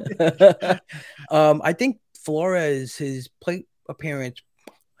 I think Flores, his plate appearance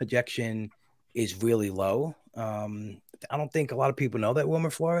projection is really low. I don't think a lot of people know that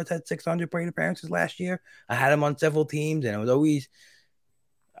Wilmer Flores had 600 plate appearances last year. I had him on several teams, and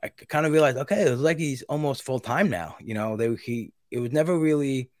I kind of realized, okay, it was like he's almost full time now. It was never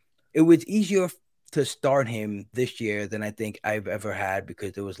really, it was easier to start him this year than I think I've ever had,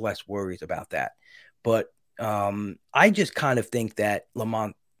 because there was less worries about that. But I just kind of think that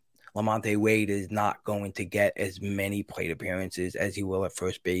Lamonte Wade is not going to get as many plate appearances as he will at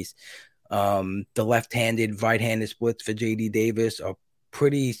first base. The left-handed, right-handed splits for JD Davis are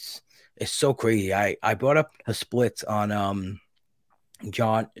it's so crazy. I brought up the splits on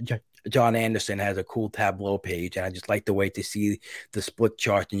John Anderson has a cool Tableau page, and I just like the way to see the split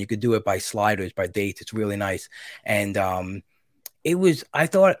chart, and you could do it by sliders, by dates. It's really nice. And I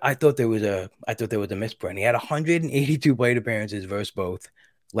thought there was a misprint. He had 182 plate appearances versus both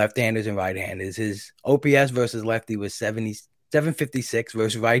left-handers and right-handers. His OPS versus lefty was 756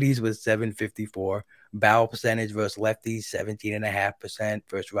 versus righties was 754. Barrel percentage versus lefties 17.5%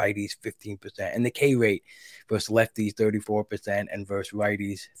 versus righties 15%, and the K rate versus lefties 34% and versus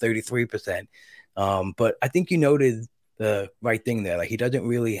righties 33%. But I think you noted the right thing there. Like, he doesn't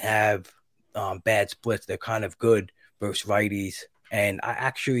really have bad splits. They're kind of good versus righties, and I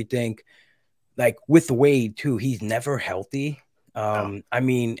actually think, like with Wade too, he's never healthy. I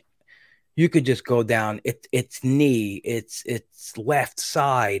mean, you could just go down. It's knee, it's left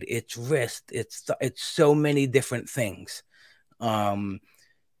side, it's wrist, it's so many different things.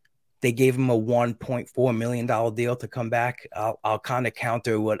 They gave him a $1.4 million deal to come back. I'll kind of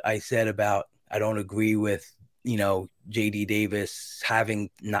counter what I said about, I don't agree with, JD Davis having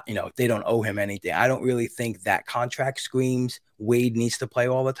not, they don't owe him anything. I don't really think that contract screams Wade needs to play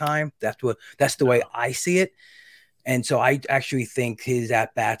all the time. That's the way I see it. And so I actually think his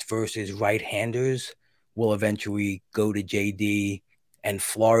at-bats versus right-handers will eventually go to JD, and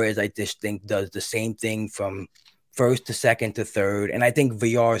Flores, I just think, does the same thing from first to second to third. And I think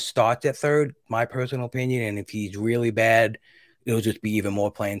Villar starts at third, my personal opinion. And if he's really bad, it'll just be even more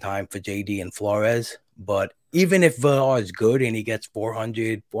playing time for JD and Flores. But even if Villar is good and he gets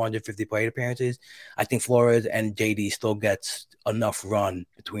 450 plate appearances, I think Flores and JD still gets enough run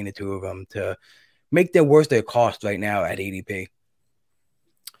between the two of them to make their worth their cost right now at ADP.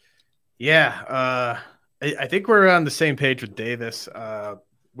 Yeah, I think we're on the same page with Davis.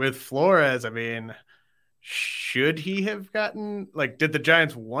 With Flores, I mean, should he have gotten, like, did the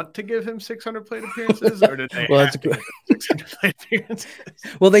Giants want to give him 600 plate appearances, or did they have to give him 600 plate appearances?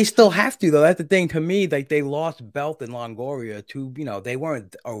 Well, they still have to, though. That's the thing. To me, like, they lost Belt and Longoria to, they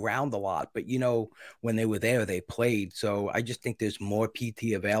weren't around a lot, but, when they were there, they played. So I just think there's more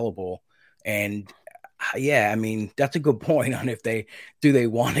PT available. And yeah, I mean, that's a good point on if they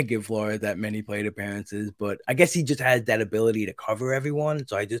want to give Flores that many plate appearances, but I guess he just has that ability to cover everyone.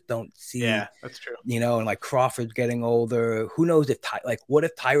 So I just don't see, yeah, that's true. And like Crawford's getting older. Who knows what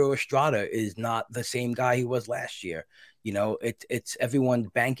if Thairo Estrada is not the same guy he was last year? It's everyone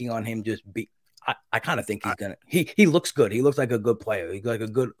banking on him just I kind of think he's gonna. He looks good. He looks like a good player. He's like a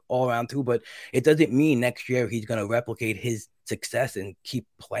good all around too. But it doesn't mean next year he's gonna replicate his success and keep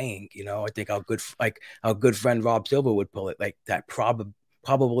playing. I think our good friend Rob Silver would pull it like that.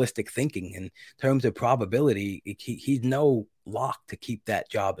 Probabilistic thinking in terms of probability. He's no lock to keep that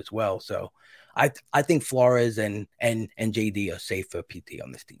job as well. So I think Flores and JD are safe for PT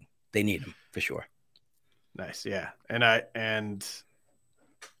on this team. They need him for sure. Nice, yeah. And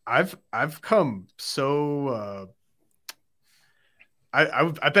I've come so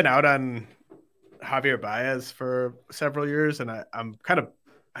I've been out on Javier Baez for several years, and I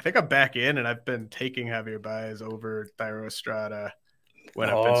think I'm back in, and I've been taking Javier Baez over Thairo Estrada when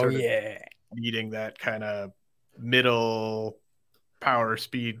I've been sort of needing that kind of middle power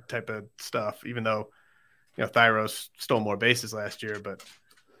speed type of stuff, even though Thairos stole more bases last year, but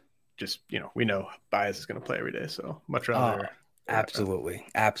just we know Baez is going to play every day, so much rather. Absolutely.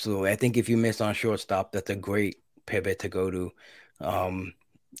 I think if you miss on shortstop, that's a great pivot to go to.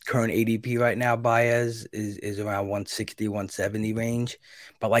 Current ADP right now, Baez is around 160, 170 range,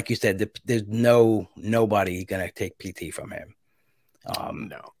 but like you said, there's nobody going to take PT from him.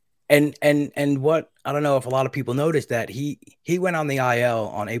 No. And what I don't know if a lot of people noticed that he went on the IL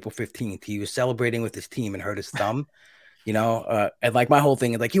on April 15th. He was celebrating with his team and hurt his thumb. And like my whole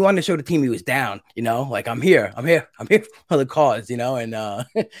thing is like he wanted to show the team he was down, like I'm here for the cause, and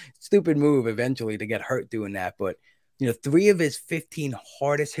stupid move eventually to get hurt doing that. But 3 of his 15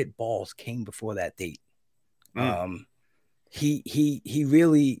 hardest hit balls came before that date. He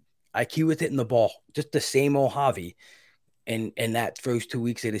really he was hitting the ball just the same old Javi in that first 2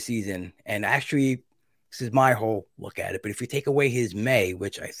 weeks of the season. And actually, this is my whole look at it. But if you take away his May,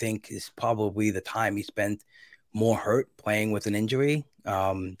 which I think is probably the time he spent more hurt playing with an injury.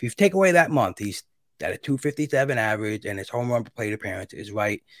 If you take away that month, he's at a 257 average, and his home run per plate appearance is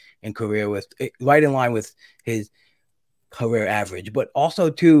right in line with his career average. But also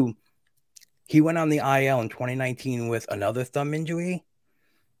too, he went on the IL in 2019 with another thumb injury,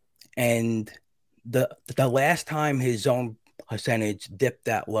 and the last time his zone percentage dipped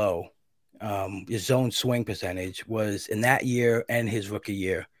that low, his zone swing percentage was in that year and his rookie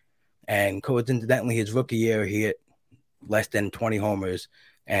year. And coincidentally, his rookie year, he hit less than 20 homers,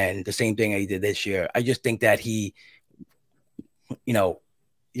 and the same thing he did this year. I just think that he,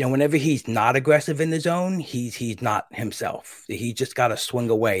 whenever he's not aggressive in the zone, he's not himself. He just got to swing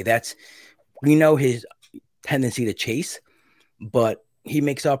away. We know his tendency to chase, but he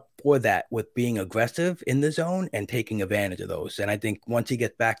makes up for that with being aggressive in the zone and taking advantage of those. And I think once he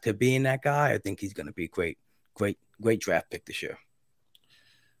gets back to being that guy, I think he's going to be a great draft pick this year.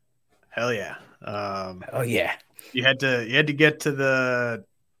 Hell yeah. Oh yeah. You had to get to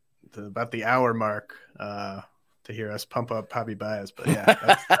about the hour mark to hear us pump up Javi Baez, but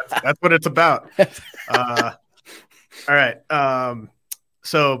yeah, that's what it's about. All right.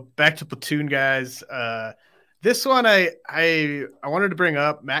 So back to Platoon, guys. This one I wanted to bring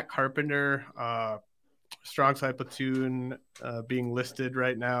up Matt Carpenter, strong side Platoon being listed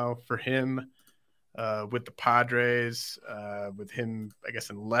right now for him. With the Padres, with him, I guess,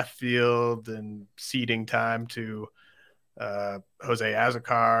 in left field and ceding time to Jose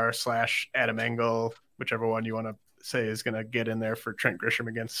Azocar / Adam Engel, whichever one you want to say is going to get in there for Trent Grisham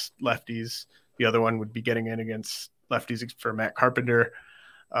against lefties. The other one would be getting in against lefties for Matt Carpenter.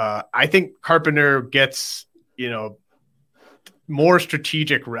 I think Carpenter gets, more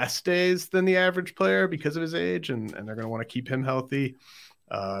strategic rest days than the average player because of his age, and they're going to want to keep him healthy.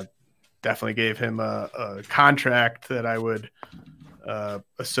 Definitely gave him a contract that I would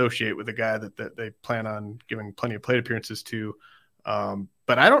associate with a guy that they plan on giving plenty of plate appearances to.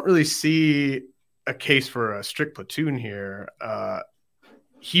 But I don't really see a case for a strict Platoon here.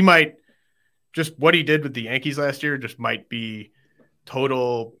 He might just what he did with the Yankees last year just might be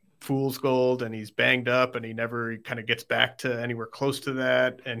total fool's gold, and he's banged up and he never kind of gets back to anywhere close to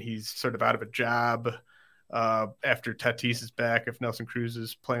that. And he's sort of out of a job after Tatis is back, if Nelson Cruz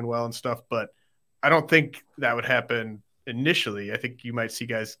is playing well and stuff. But I don't think that would happen initially. I think you might see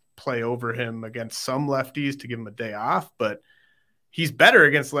guys play over him against some lefties to give him a day off, but he's better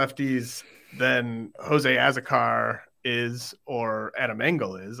against lefties than Jose Azocar is or Adam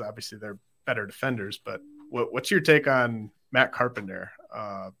Engel is. Obviously they're better defenders, but what's your take on Matt Carpenter,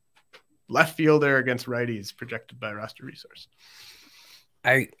 left fielder against righties projected by Roster Resource?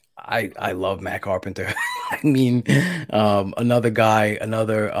 I love Matt Carpenter. I mean, another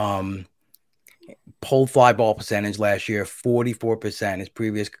pulled fly ball percentage last year, 44%. His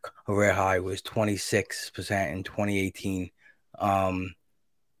previous career high was 26% in 2018. I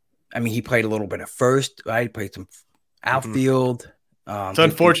mean, he played a little bit of first, right? He played some outfield. It's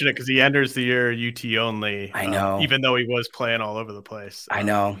unfortunate because he enters the year UT only. I know, even though he was playing all over the place. I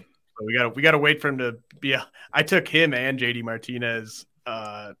know. So we gotta wait for him to be. I took him and JD Martinez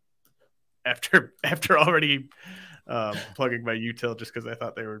after already plugging my util just because I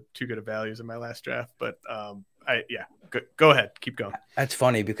thought they were too good of values in my last draft. But go ahead, keep going. That's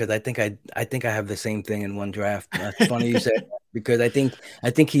funny because I think I have the same thing in one draft. That's funny you said because I think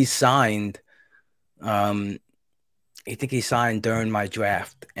he signed. I think he signed during my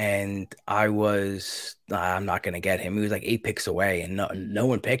draft, and I'm not going to get him. He was like 8 picks away, and no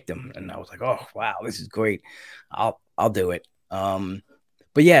one picked him. And I was like, oh wow, this is great. I'll do it. But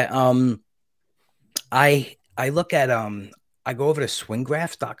yeah, I look at I go over to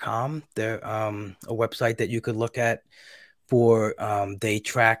swinggraphs.com. They're a website that you could look at for they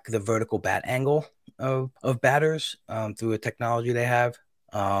track the vertical bat angle of batters through a technology they have.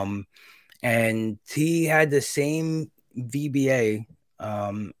 And he had the same VBA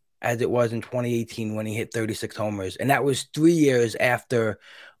as it was in 2018 when he hit 36 homers. And that was 3 years after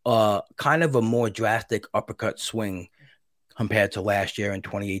kind of a more drastic uppercut swing compared to last year in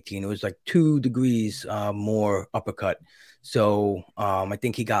 2018. It was like 2 degrees more uppercut. So I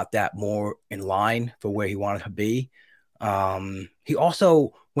think he got that more in line for where he wanted to be. He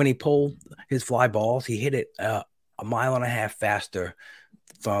also, when he pulled his fly balls, he hit it 1.5 miles faster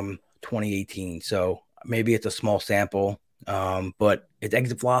from 2018. So maybe it's a small sample, but his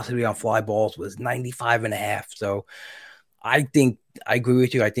exit velocity on fly balls was 95.5. So I think I agree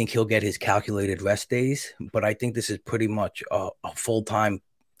with you. I think he'll get his calculated rest days, but I think this is pretty much a full-time,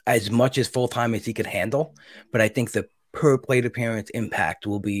 as much as full-time as he could handle. But I think the per plate appearance impact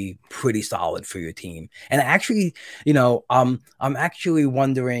will be pretty solid for your team. And actually, I'm actually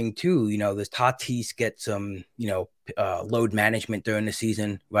wondering too, does Tatis get some, load management during the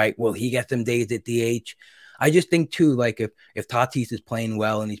season, right? Will he get some days at DH? I just think too, like if Tatis is playing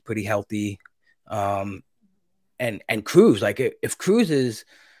well and he's pretty healthy, and Cruz, like if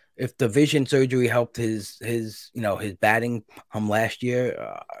the vision surgery helped his batting last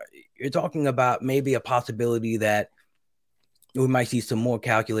year, you're talking about maybe a possibility that we might see some more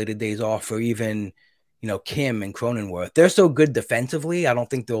calculated days off for even, Kim and Cronenworth. They're so good defensively. I don't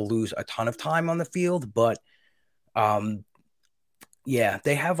think they'll lose a ton of time on the field, but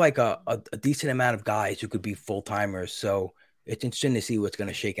they have like a decent amount of guys who could be full timers. So it's interesting to see what's going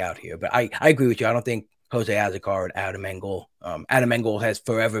to shake out here. But I agree with you. I don't think Jose Azocar and Adam Engel. Adam Engel has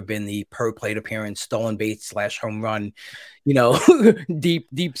forever been the per plate appearance, stolen base / home run,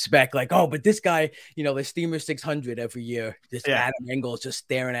 deep spec. Like, oh, but this guy, the Steamer 600 every year. Adam Engel is just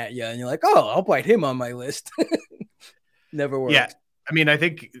staring at you, and you're like, oh, I'll bite him on my list. Never works. Yeah, I mean, I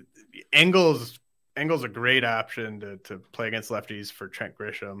think Engel's a great option to play against lefties for Trent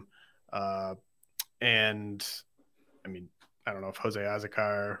Grisham, and I mean, I don't know if Jose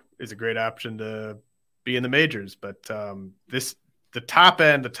Azocar is a great option to be in the majors, but the top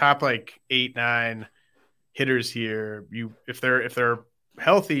like 8-9 hitters here, if they're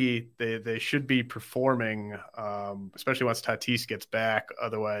healthy, they should be performing, especially once Tatis gets back.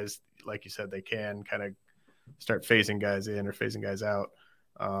 Otherwise, like you said, they can kind of start phasing guys in or phasing guys out.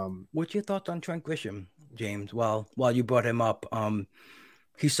 What's your thoughts on Trent Grisham, James? While you brought him up,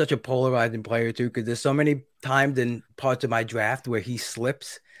 he's such a polarizing player too, because there's so many times in parts of my draft where he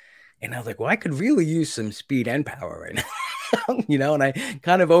slips. And I was like, well, I could really use some speed and power right now, and I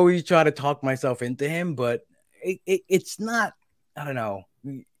kind of always try to talk myself into him, but it's not, I don't know.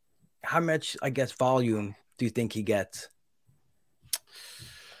 How much, I guess, volume do you think he gets?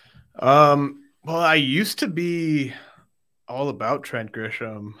 Well, I used to be all about Trent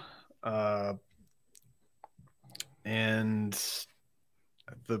Grisham, and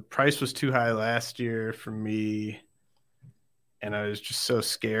the price was too high last year for me. And I was just so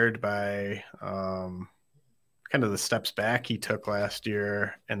scared by kind of the steps back he took last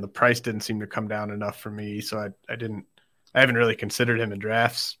year, and the price didn't seem to come down enough for me. So I haven't really considered him in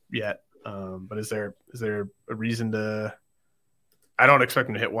drafts yet. But is there a reason to? I don't expect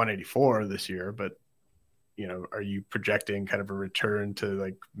him to hit 184 this year, but are you projecting kind of a return to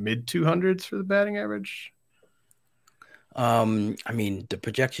like mid 200s for the batting average? I mean, the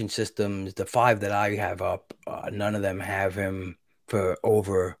projection systems, the 5 that I have up, none of them have him for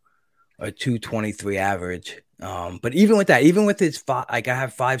over a 223 average. But even with that, even with his 5, like I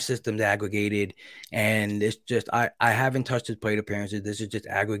have 5 systems aggregated, and it's just I haven't touched his plate appearances. This is just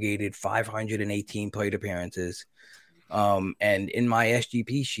aggregated 518 plate appearances. And in my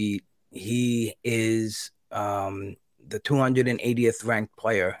SGP sheet, he is the 280th ranked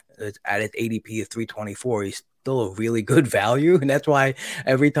player. At his ADP of 324. He's still a really good value. And that's why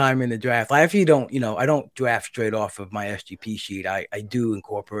every time in the draft, I actually don't, I don't draft straight off of my SGP sheet. I do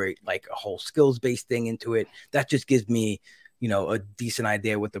incorporate like a whole skills based thing into it. That just gives me, a decent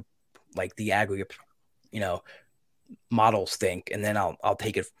idea what the aggregate, models think, and then I'll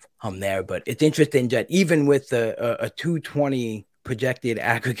take it from there. But it's interesting that even with a 220 projected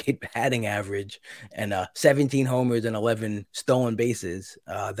aggregate batting average and 17 homers and 11 stolen bases,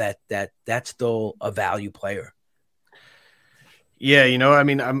 that's still a value player. Yeah, I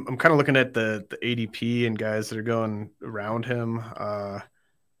mean, I'm kind of looking at the ADP and guys that are going around him.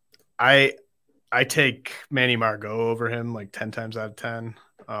 I take Manny Margot over him like 10 times out of 10.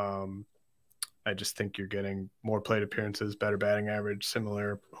 I just think you're getting more plate appearances, better batting average,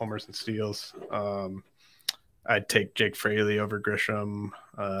 similar homers and steals. I'd take Jake Fraley over Grisham.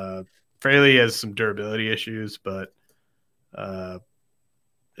 Fraley has some durability issues, but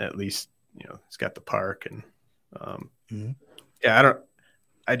at least he's got the park and yeah.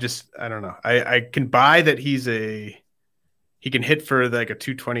 I don't know. I can buy that he can hit for like a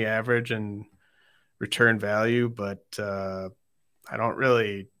 220 average and return value, but I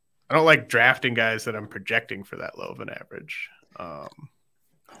don't like drafting guys that I'm projecting for that low of an average.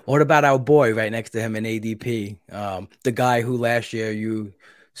 What about our boy right next to him in ADP? The guy who last year you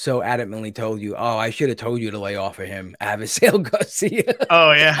so adamantly told you, I should have told you to lay off of him, Avisail Garcia.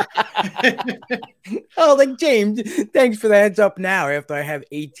 Oh, yeah. Like, James, thanks for the heads up now after I have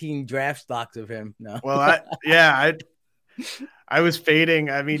 18 draft stocks of him. No. Well, I was fading.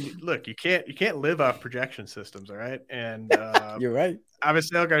 I mean, look, you can't live off projection systems, all right? And you're right.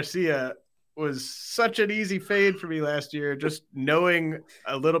 Avisail Garcia was such an easy fade for me last year. Just knowing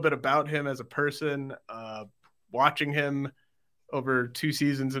a little bit about him as a person, watching him over 2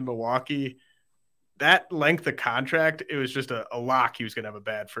 seasons in Milwaukee, that length of contract, it was just a lock he was going to have a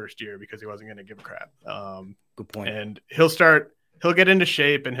bad first year because he wasn't going to give a crap. Good point. And he'll get into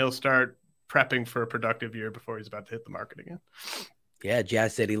shape and he'll start prepping for a productive year before he's about to hit the market again. Yeah,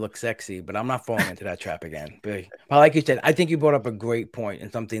 Jazz said he looked sexy, but I'm not falling into that trap again. But like you said, I think you brought up a great point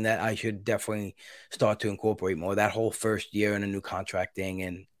and something that I should definitely start to incorporate more. That whole first year in a new contract thing.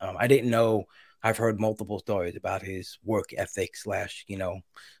 And I didn't know. I've heard multiple stories about his work ethic / I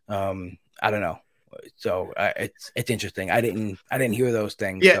don't know. So it's interesting. I didn't hear those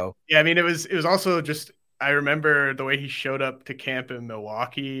things. Yeah, so. Yeah. I mean, it was also just, I remember the way he showed up to camp in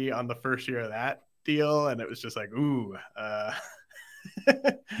Milwaukee on the first year of that deal, and it was just like, ooh.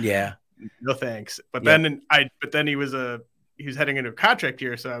 Yeah, no thanks. But then he was heading into a contract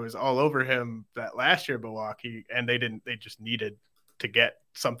year, so I was all over him that last year in Milwaukee, and they just needed to get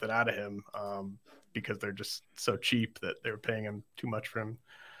something out of him because they're just so cheap that they were paying him too much for him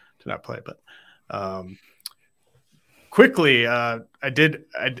to not play. But quickly, I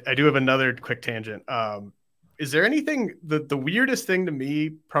do have another quick tangent. Is there anything the weirdest thing to me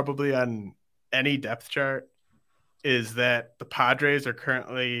probably on any depth chart is that the Padres are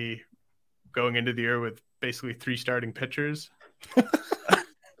currently going into the year with basically 3 starting pitchers.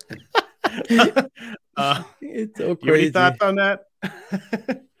 It's so crazy. You have any thoughts on that?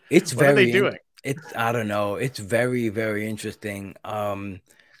 It's what are they doing? I don't know. It's very, very interesting.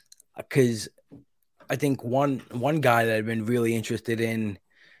 Because I think one guy that I've been really interested in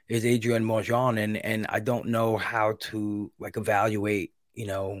is Adrian Marjan, and I don't know how to evaluate,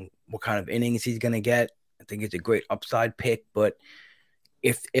 what kind of innings he's gonna get. I think it's a great upside pick, but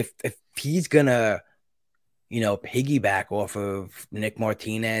if he's gonna, piggyback off of Nick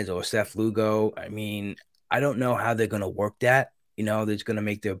Martinez or Seth Lugo, I mean, I don't know how they're gonna work that. They're just gonna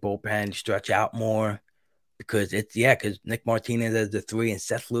make their bullpen stretch out more because because Nick Martinez as the 3 and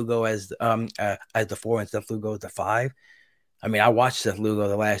Seth Lugo as the 4 and Seth Lugo as the 5. I mean, I watched Seth Lugo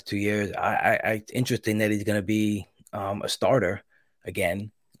the last 2 years. It's interesting that he's gonna be a starter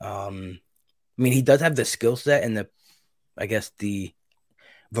again. I mean, he does have the skill set and the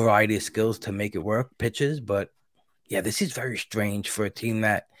variety of skills to make it work, pitches. But yeah, this is very strange for a team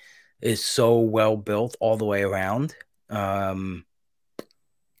that is so well built all the way around. I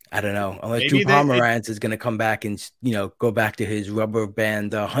don't know. Unless Drew Pomeranz is going to come back and, go back to his rubber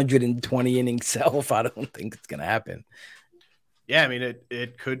band 120 inning self. I don't think it's going to happen. Yeah, I mean,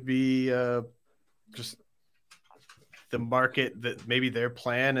 it could be just the market that maybe their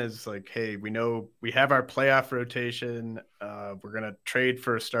plan is like, hey, we know we have our playoff rotation. We're going to trade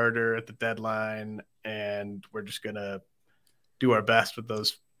for a starter at the deadline, and we're just going to do our best with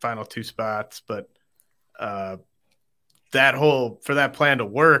those final 2 spots. But for that plan to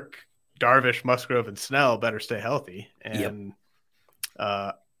work, Darvish, Musgrove, and Snell better stay healthy. And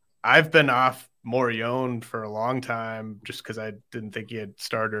I've been off Morejon for a long time just because I didn't think he had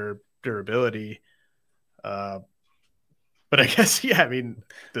starter durability. But I guess, yeah, I mean,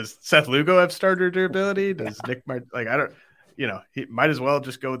 does Seth Lugo have starter durability? Does Nick I don't, he might as well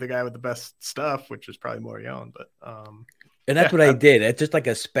just go with the guy with the best stuff, which is probably Morejon. But and that's what I did. It's just like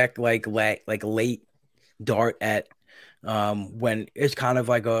a spec, like late dart at when it's kind of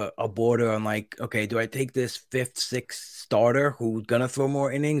like a border on like, okay, do I take this fifth, sixth starter who's gonna throw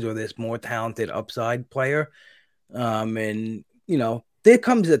more innings or this more talented upside player? And there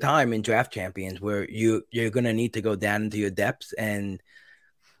comes a time in draft champions where you're gonna need to go down into your depths, and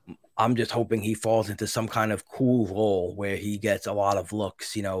I'm just hoping he falls into some kind of cool role where he gets a lot of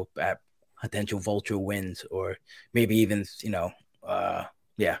looks, at potential vulture wins, or maybe even,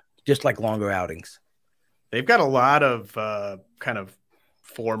 just like longer outings. They've got a lot of kind of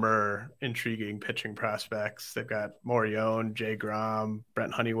former intriguing pitching prospects. They've got Morejon, Jay Grom,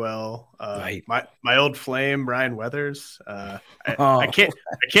 Brent Honeywell, right. my old flame, Ryan Weathers. I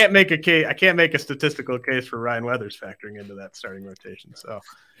can't make a case. I can't make a statistical case for Ryan Weathers factoring into that starting rotation. So,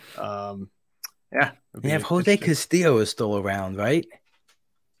 yeah. If Jose Castillo is still around, right?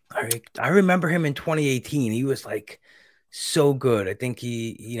 I remember him in 2018. He was like so good. I think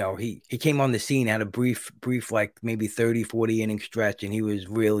he came on the scene, had a brief like maybe 30, 40 inning stretch, and he was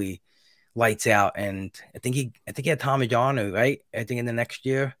really lights out. And I think he had Tommy John, right? I think in the next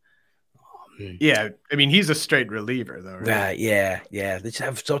year. Yeah, I mean, he's a straight reliever though, right? Yeah. They just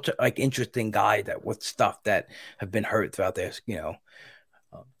have such a interesting guy that with stuff that have been hurt throughout this,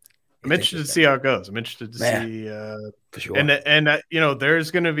 I'm interested to see how it goes. I'm interested to see for sure. And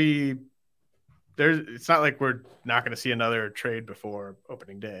there's going to be it's not like we're not going to see another trade before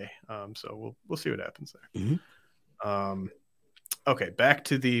opening day. So we'll see what happens there. Mm-hmm. Okay, back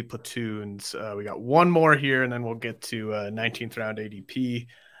to the platoons. We got one more here, and then we'll get to 19th round ADP.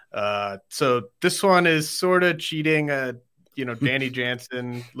 So this one is sort of cheating. Danny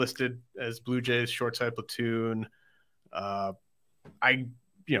Jansen listed as Blue Jays short side platoon.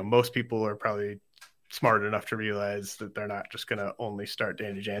 Most people are probably smart enough to realize that they're not just going to only start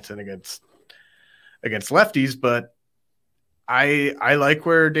Danny Jansen against lefties, but I like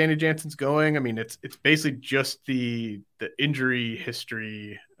where Danny Jansen's going. I mean, it's basically just the injury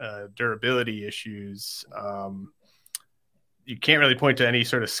history, durability issues. You can't really point to any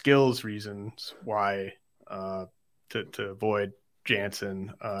sort of skills reasons why to avoid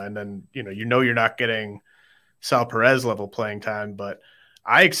Jansen. And then, you're not getting Sal Perez level playing time, but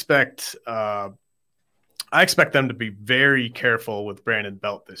I expect them to be very careful with Brandon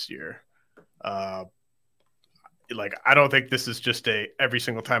Belt this year. I don't think this is just every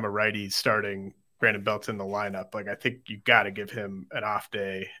single time a righty's starting, Brandon Belt's in the lineup. I think you got to give him an off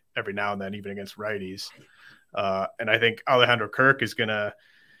day every now and then, even against righties. And I think Alejandro Kirk is going to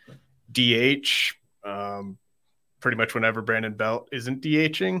DH pretty much whenever Brandon Belt isn't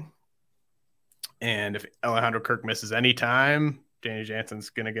DHing. And if Alejandro Kirk misses any time, Danny Jansen's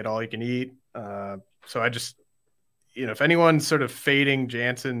going to get all he can eat. So I just, if anyone's sort of fading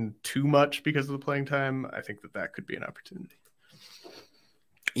Jansen too much because of the playing time, I think that could be an opportunity.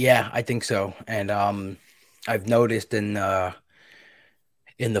 Yeah, I think so. And I've noticed in the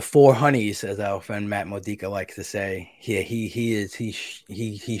four honeys, as our friend Matt Modica likes to say,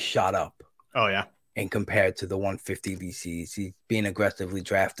 he's shot up. Oh yeah. And compared to the 150 VCs, he's being aggressively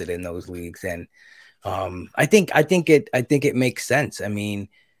drafted in those leagues. And I think it makes sense. I mean,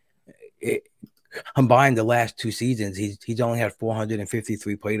 combined the last two seasons, he's only had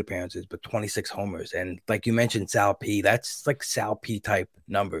 453 plate appearances, but 26 homers. And like you mentioned, Sal P, that's like Sal P type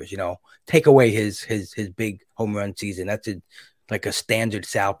numbers. Take away his big home run season. That's like a standard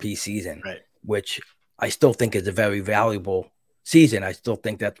Sal P season, right? Which I still think is a very valuable season. I still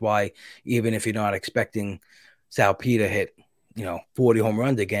think that's why, even if you're not expecting Sal P to hit, 40 home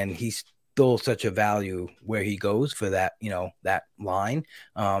runs again, he's still such a value where he goes for that, that line.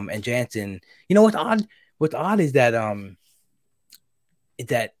 And Jansen, what's odd is that,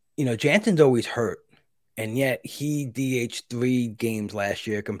 Jansen's always hurt, and yet he DH'd 3 games last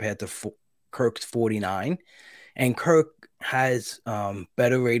year compared to Kirk's 49. And Kirk has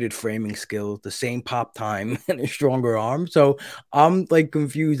better rated framing skills, the same pop time, and a stronger arm. So I'm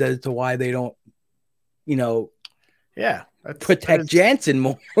confused as to why they don't, protect Jansen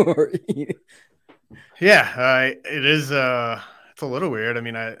more. Yeah, it is. It's a little weird. I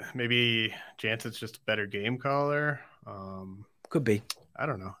mean, maybe Jansen's just a better game caller. Could be. I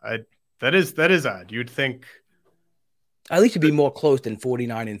don't know. That is odd. You'd think at least it'd be more close than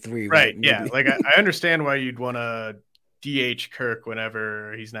 49-3. Right. Yeah. I understand why you'd want to DH Kirk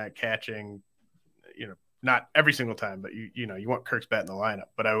whenever he's not catching, not every single time, but you want Kirk's bat in the lineup.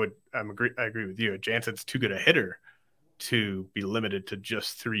 But I agree with you. Jansen's too good a hitter to be limited to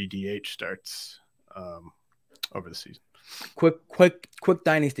just 3 DH starts. over the season. Quick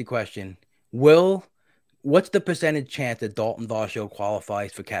dynasty question. What's the percentage chance that Dalton Varsho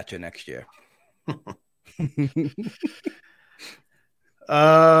qualifies for catcher next year?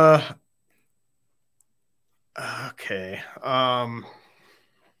 Okay.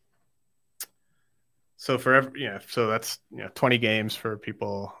 So so that's 20 games for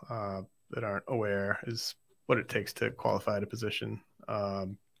people that aren't aware is what it takes to qualify at a position. I'll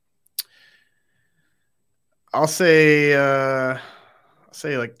say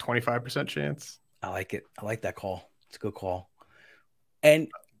like 25% chance. I like it. I like that call. It's a good call. And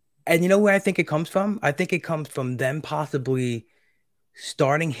you know where I think it comes from? I think it comes from them possibly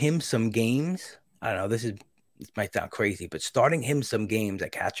starting him some games. I don't know. This might sound crazy, but starting him some games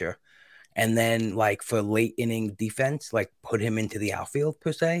at catcher, and then like for late inning defense, like put him into the outfield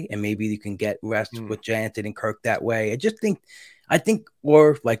per se, and maybe you can get rest with Jansen and Kirk that way. I think,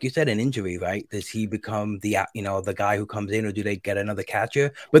 or like you said, an injury, right? Does he become the guy who comes in, or do they get another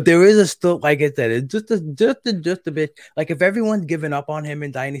catcher? But there is still, like I said, it's just a bit like if everyone's given up on him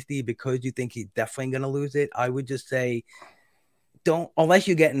in Dynasty because you think he's definitely going to lose it, I would just say don't, unless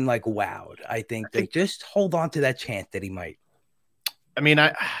you're getting like wowed. I think just hold on to that chance that he might. I mean,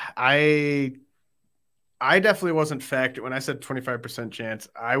 I definitely wasn't when I said 25% chance,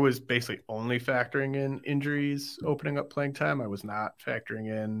 I was basically only factoring in injuries opening up playing time. I was not factoring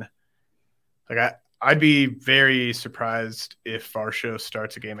in I'd be very surprised if Varsho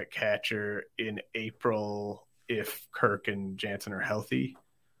starts a game at catcher in April if Kirk and Jansen are healthy.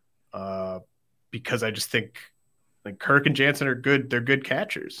 Because I just think like Kirk and Jansen are good. They're good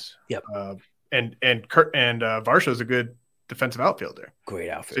catchers. Yep. And Varsho's a good defensive outfielder. Great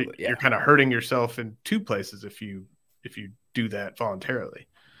outfielder. So you're kind of hurting yourself in two places if you do that voluntarily.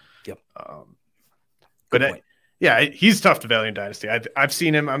 Yep. But he's tough to value in Dynasty. I've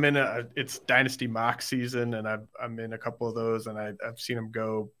seen him. I'm in it's Dynasty mock season, and I'm in a couple of those, and I've seen him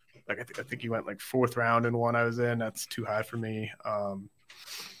go like I think he went like 4th round in one I was in. That's too high for me.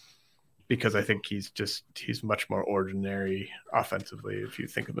 Because I think he's much more ordinary offensively if you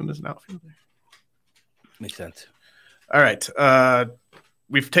think of him as an outfielder. Makes sense. All right.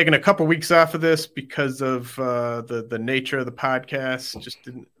 We've taken a couple weeks off of this because of the nature of the podcast. Just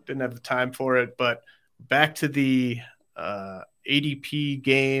didn't have the time for it. But back to the ADP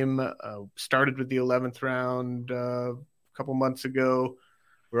game. Started with the 11th round a couple months ago.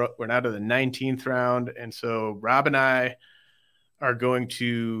 We're now to the 19th round. And so Rob and I are going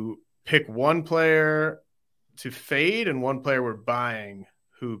to pick one player to fade and one player we're buying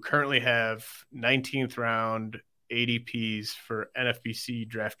who currently have 19th round ADPs for NFBC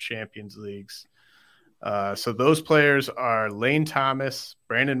Draft Champions Leagues. So those players are Lane Thomas,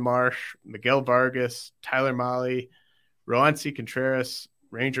 Brandon Marsh, Miguel Vargas, Tyler Mahle, Roansy Contreras,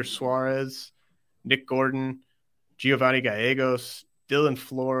 Ranger Suarez, Nick Gordon, Giovanni Gallegos, Dylan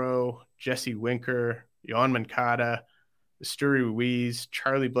Floro, Jesse Winker, Yohan Moncada, Esteury Ruiz,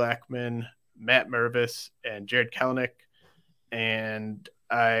 Charlie Blackmon, Matt Mervis, and Jared Kelenic. And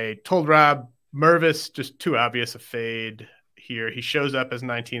I told Rob Mervis, just too obvious a fade here. He shows up as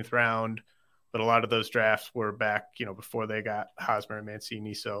 19th round, but a lot of those drafts were back, before they got Hosmer and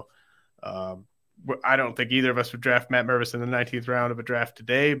Mancini. So I don't think either of us would draft Matt Mervis in the 19th round of a draft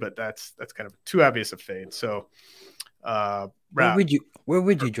today, but that's kind of too obvious a fade. So Rob, where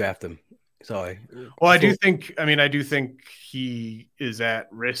would you draft him? Sorry. Well, I do think he is at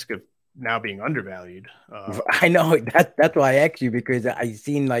risk of now being undervalued. I know that's why I asked you, because I've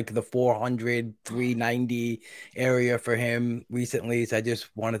seen like the 400, 390 area for him recently. So I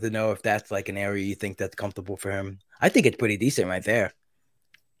just wanted to know if that's like an area you think that's comfortable for him. I think it's pretty decent right there.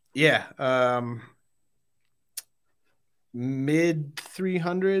 Yeah. Mid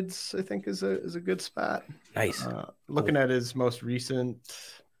 300s, I think is a good spot. Nice. Looking at his most recent,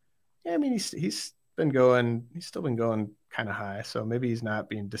 I mean, he's still been going kind of high, so maybe he's not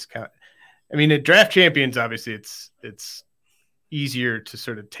being discounted. I mean, at Draft Champions, obviously it's easier to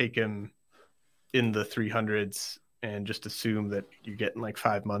sort of take him in the 300s and just assume that you're getting like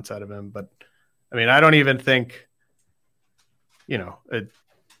 5 months out of him. But I mean, I don't even think,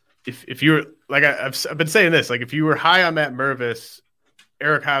 if you were like, I've been saying this, like if you were high on Matt Mervis,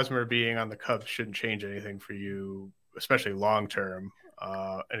 Eric Hosmer being on the Cubs shouldn't change anything for you, especially long term.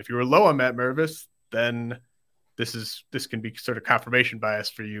 And if you were low on Matt Mervis, then this can be sort of confirmation bias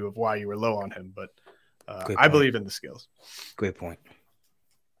for you of why you were low on him. But I believe in the skills. Great point.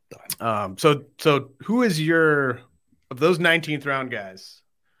 So who is of those 19th round guys?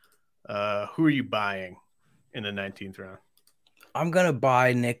 Who are you buying in the 19th round? I'm gonna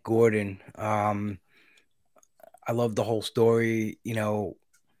buy Nick Gordon. I love the whole story.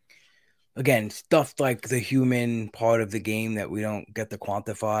 again, stuff like the human part of the game that we don't get to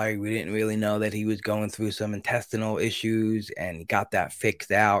quantify. We didn't really know that he was going through some intestinal issues and he got that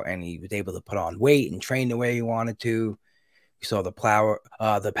fixed out and he was able to put on weight and train the way he wanted to. You saw the power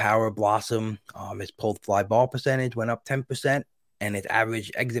blossom. His pulled fly ball percentage went up 10%, and his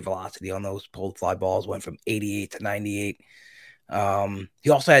average exit velocity on those pulled fly balls went from 88 to 98. He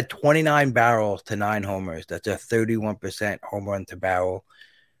also had 29 barrels to 9 homers. That's a 31% home run to barrel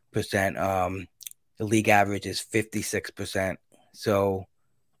percent. The league average is 56%. So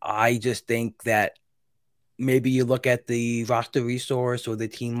I just think that maybe you look at the roster resource or the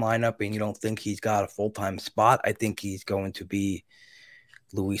team lineup and you don't think he's got a full-time spot. I think he's going to be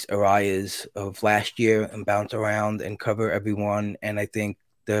Luis Arias of last year and bounce around and cover everyone. And I think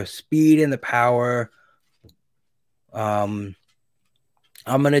the speed and the power, I'm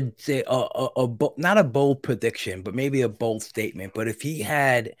going to say not a bold prediction, but maybe a bold statement. But if he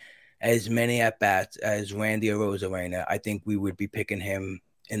had as many at-bats as Randy Arozarena, I think we would be picking him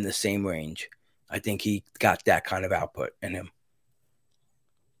in the same range. I think he got that kind of output in him.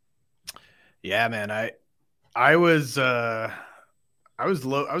 Yeah, man. I was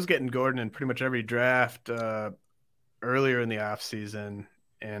getting Gordon in pretty much every draft earlier in the offseason,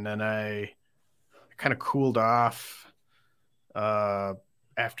 and then I kind of cooled off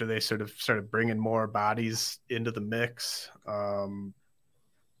after they sort of started bringing more bodies into the mix.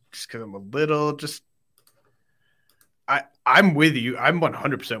 Just because I'm a little I'm with you. I'm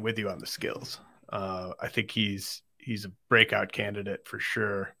 100% with you on the skills. I think he's a breakout candidate for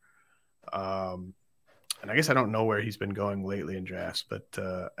sure. And I guess I don't know where he's been going lately in drafts, but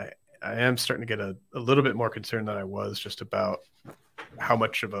I am starting to get a little bit more concerned than I was just about how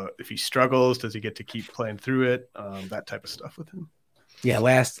much if he struggles, does he get to keep playing through it? That type of stuff with him. Yeah,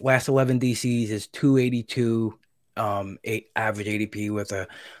 last 11 DCs is 282 average ADP with a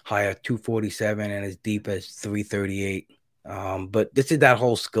high of 247 and as deep as 338. But this is that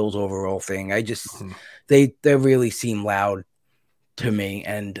whole skills overall thing. I just they really seem loud to me,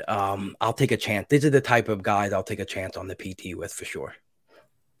 and I'll take a chance. These are the type of guys I'll take a chance on the PT with for sure.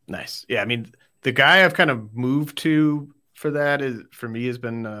 Nice. Yeah, I mean, the guy I've kind of moved to for that has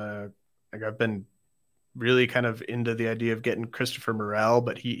been like I've been really kind of into the idea of getting Christopher Morel,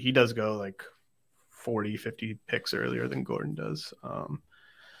 but he does go like 40, 50 picks earlier than Gordon does.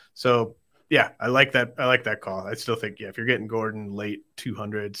 So yeah, I like that call. I still think, if you're getting Gordon late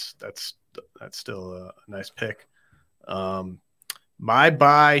 200s, that's still a nice pick. My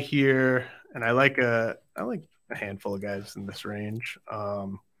buy here, and I like a handful of guys in this range.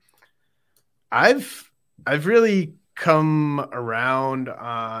 I've really come around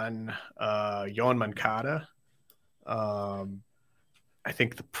on Yoan Moncada. I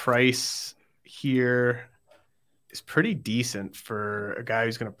think the price here is pretty decent for a guy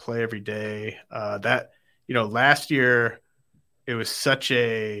who's going to play every day. Last year it was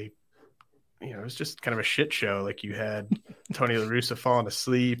it was just kind of a shit show. Like, you had Tony La Russa falling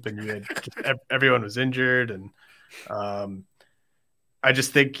asleep and you had everyone was injured. And I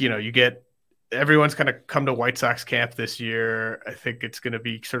just think, everyone's kind of come to White Sox camp this year. I think it's going to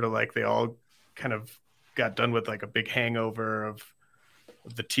be sort of like they all kind of got done with like a big hangover of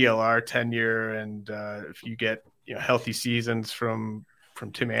the TLR tenure. And if you get, healthy seasons from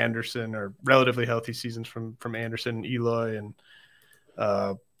Tim Anderson, or relatively healthy seasons from Anderson and Eloy. And,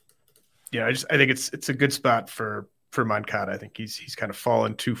 I think it's a good spot for Moncada. I think he's kind of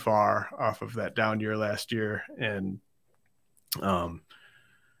fallen too far off of that down year last year. And,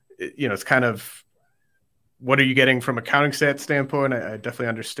 it's kind of, what are you getting from a counting stat standpoint? I definitely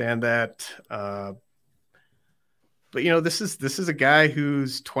understand that. But this is a guy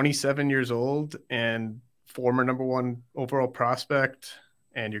who's 27 years old and former number 1 overall prospect,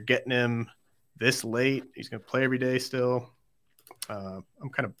 and you're getting him this late. He's going to play every day still. I'm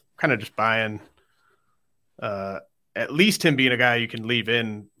kind of just buying at least him being a guy you can leave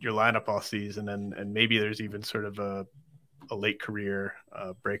in your lineup all season, and maybe there's even sort of a late career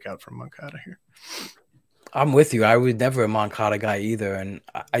breakout from Moncada here. I'm with you. I was never a Moncada guy either, and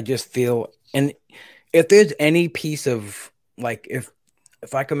I just feel, and if there's any piece of, like, if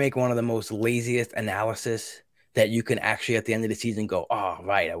I could make one of the most laziest analysis that you can actually at the end of the season go, oh,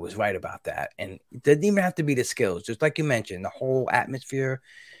 right, I was right about that. And it doesn't even have to be the skills. Just like you mentioned, the whole atmosphere,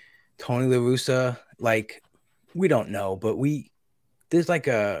 Tony La Russa, like, we don't know, but there's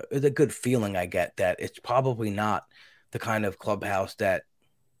a good feeling I get that it's probably not the kind of clubhouse that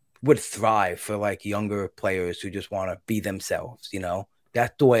would thrive for like younger players who just want to be themselves.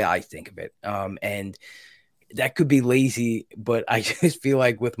 That's the way I think of it. And that could be lazy, but I just feel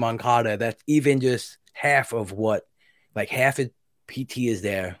like with Moncada, that's even just half of what, like half his PT is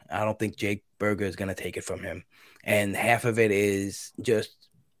there. I don't think Jake Berger is going to take it from him. And half of it is just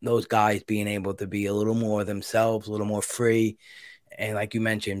those guys being able to be a little more themselves, a little more free. And like you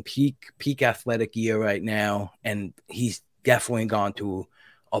mentioned, peak athletic year right now. And he's definitely gone to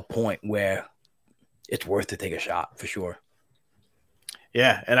a point where it's worth to take a shot for sure.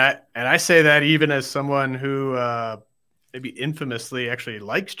 Yeah. And I say that even as someone who maybe infamously actually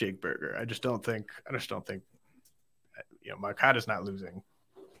likes Jake Berger. I just don't think, Moncada's not losing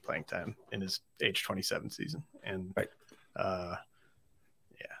playing time in his age 27 season. And right.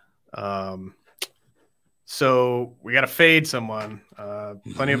 So we got to fade someone.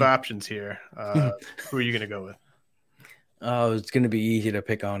 Plenty of options here. Who are you going to go with? Oh, it's going to be easy to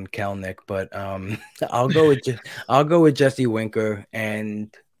pick on Kelenic, but I'll go with Jesse Winker.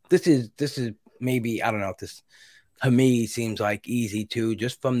 And this is maybe, I don't know if this to me seems like easy too,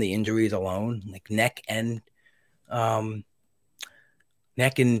 just from the injuries alone, like neck and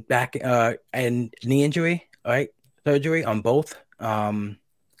back and knee injury, right? Surgery on both.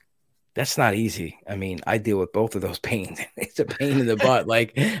 That's not easy. I mean, I deal with both of those pains. It's a pain in the butt.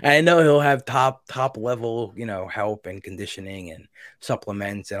 Like, I know he'll have top level, help and conditioning and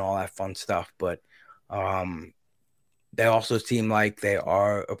supplements and all that fun stuff. But they also seem like they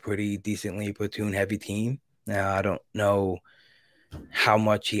are a pretty decently platoon heavy team. Now, I don't know how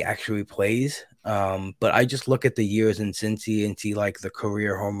much he actually plays. But I just look at the years in Cincy and see like the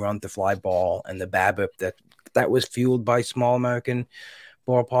career home run to fly ball and the BABIP that was fueled by small American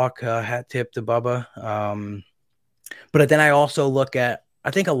ballpark, hat tip to Bubba. But then I also look at,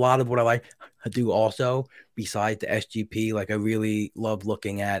 I think a lot of what I like to do also, besides the SGP, like I really love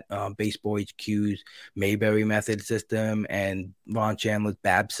looking at Baseball HQ's Mayberry method system and Ron Chandler's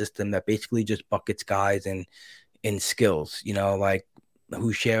BAB system that basically just buckets guys in skills, like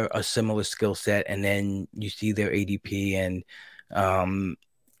who share a similar skill set, and then you see their ADP and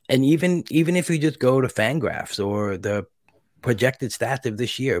even if you just go to Fangraphs or the projected stats of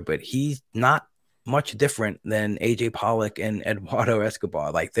this year, but he's not much different than AJ Pollock and Eduardo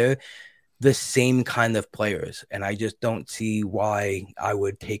Escobar. Like they're the same kind of players, and I just don't see why I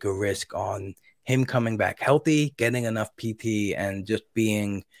would take a risk on him coming back healthy, getting enough PT, and just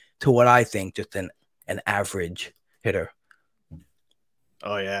being, to what I think, just an average hitter.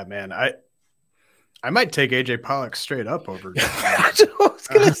 Oh yeah, man. I might take AJ Pollock straight up over. That's what I was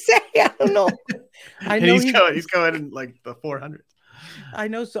gonna say. I don't know. I know he's going in like the 400s. I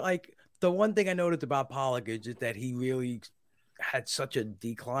know. So like the one thing I noticed about Pollock is just that he really had such a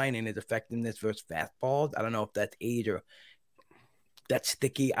decline in his effectiveness versus fastballs. I don't know if that's age or that's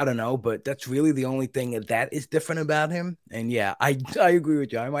sticky. I don't know, but that's really the only thing that is different about him. And yeah, I agree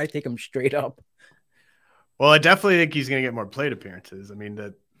with you. I might take him straight up. Well, I definitely think he's going to get more plate appearances. I mean,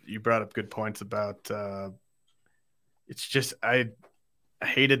 that you brought up good points about. It's just I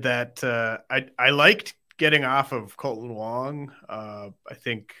hated that. I liked getting off of Colton Wong. I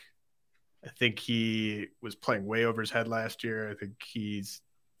think he was playing way over his head last year. I think he's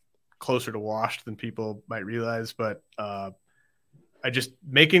closer to washed than people might realize. But I just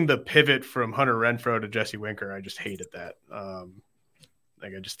making the pivot from Hunter Renfroe to Jesse Winker, I just hated that. I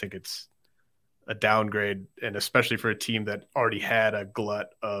just think it's a downgrade, and especially for a team that already had a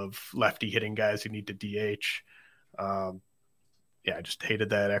glut of lefty hitting guys who need to DH. I just hated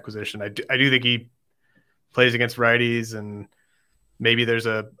that acquisition. I do think he plays against righties, and maybe there's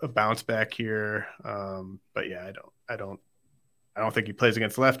a bounce back here. But yeah, I don't think he plays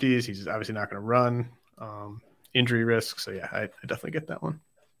against lefties. He's obviously not going to run. Injury risk. So yeah, I definitely get that one.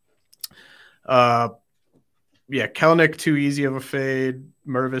 Kelenic, too easy of a fade.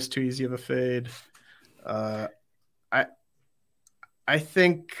 Mervis, too easy of a fade. I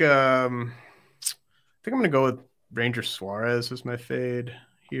think I'm going to go with Ranger Suarez as my fade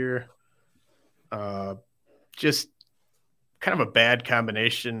here. Just kind of a bad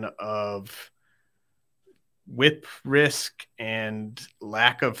combination of whip risk and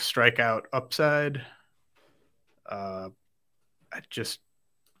lack of strikeout upside. I just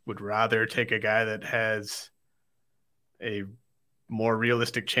would rather take a guy that has a more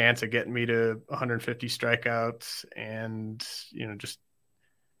realistic chance of getting me to 150 strikeouts, and just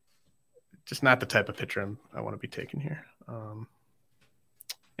not the type of pitcher I want to be taking here.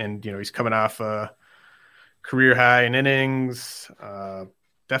 And he's coming off a career high in innings.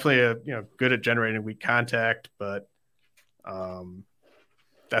 Definitely good at generating weak contact, but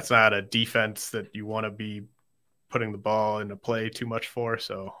that's not a defense that you want to be putting the ball into play too much for.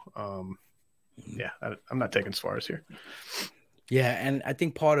 So I'm not taking Suarez here. Yeah, and I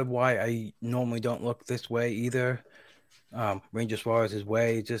think part of why I normally don't look this way either, Ranger Suarez's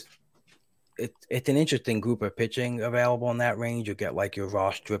way, just it's an interesting group of pitching available in that range. You get like your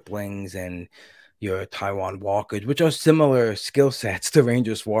Ross Striplings and your Taijuan Walkers, which are similar skill sets to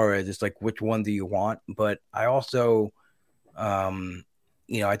Ranger Suarez. It's like, which one do you want? But I also, I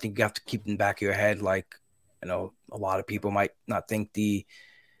think you have to keep in the back of your head, like, a lot of people might not think the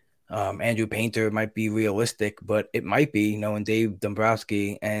Andrew Painter might be realistic, but it might be, and Dave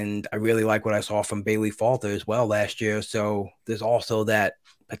Dombrowski. And I really like what I saw from Bailey Falter as well last year. So there's also that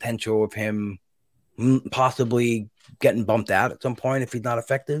potential of him possibly getting bumped out at some point if he's not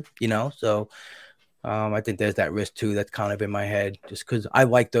effective, So I think there's that risk too. That's kind of in my head just because I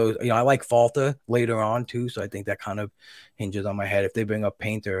like those, I like Falter later on too. So I think that kind of hinges on my head. If they bring up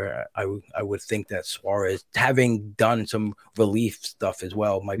Painter, I would think that Suarez, having done some relief stuff as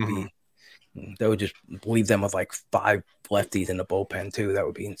well, might be, they would just leave them with like 5 lefties in the bullpen too. That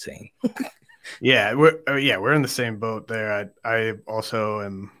would be insane. Yeah, we're in the same boat there. I also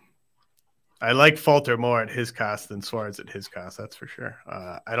am. I like Falter more at his cost than Suarez at his cost. That's for sure.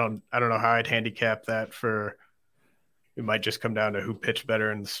 I don't know how I'd handicap that. It might just come down to who pitched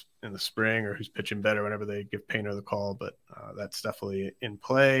better in the spring or who's pitching better whenever they give Painter the call. But that's definitely in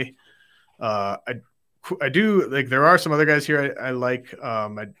play. I do like. There are some other guys here I like.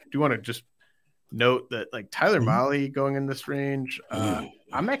 I do want to just note that like Tyler Mahle going in this range. I'm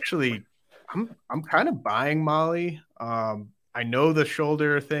kind of buying Mahle. I know the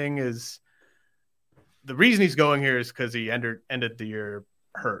shoulder thing is. The reason he's going here is because he ended the year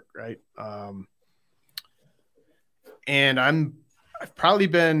hurt, right? And I've probably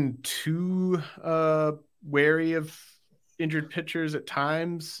been too wary of injured pitchers at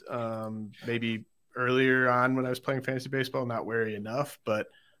times. Maybe earlier on when I was playing fantasy baseball, not wary enough. But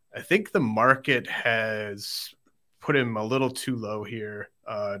I think the market has put him a little too low here.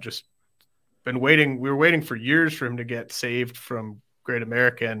 Just been waiting. We were waiting for years for him to get saved from Great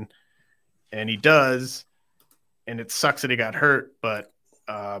American. And he does, and it sucks that he got hurt. But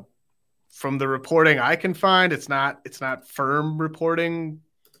from the reporting I can find, it's not firm reporting.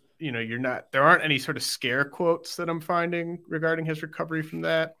 There aren't any sort of scare quotes that I'm finding regarding his recovery from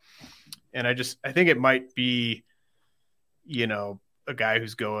that. And I think it might be, a guy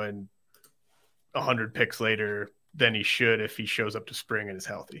who's going 100 picks later than he should if he shows up to spring and is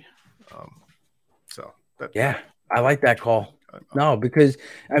healthy. I like that call. No, because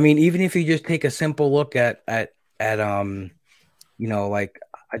even if you just take a simple look at like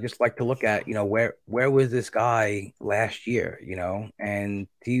I just like to look at, where was this guy last year, and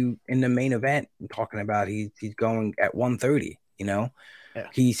he in the main event I'm talking about he's going at 130, Yeah.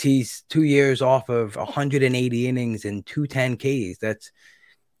 He's 2 years off of 180 innings and 210 Ks.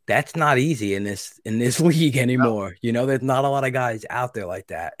 That's not easy in this league anymore. No. There's not a lot of guys out there like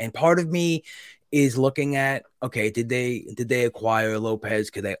that. And part of me is looking at, okay, did they acquire Lopez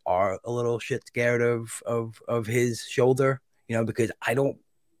because they are a little shit scared of his shoulder, because I don't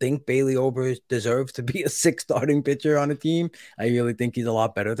think Bailey Ober deserves to be a 6th starting pitcher on a team. I really think he's a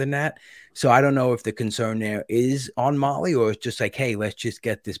lot better than that. So I don't know if the concern there is on Mahle or it's just like, hey, let's just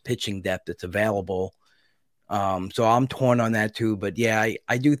get this pitching depth that's available. So I'm torn on that too, but yeah,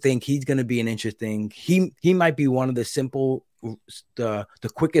 I do think he's going to be an interesting, he might be one of the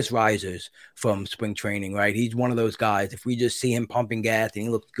quickest risers from spring training, right? He's one of those guys. If we just see him pumping gas and he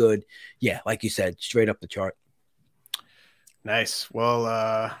looks good, yeah, like you said, straight up the chart. Nice.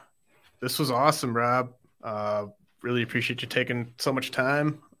 Well, this was awesome, Rob. Really appreciate you taking so much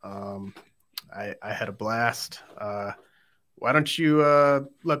time. I had a blast. Why don't you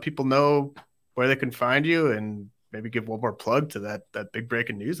let people know where they can find you and maybe give one more plug to that big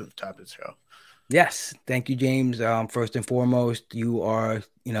breaking news at the top of the show? Yes. Thank you, James. First and foremost, you are,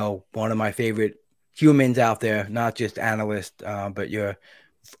 one of my favorite humans out there, not just analyst, but you're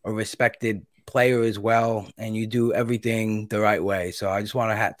a respected player as well. And you do everything the right way. So I just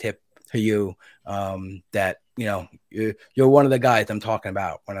want a hat tip to you that, you're one of the guys I'm talking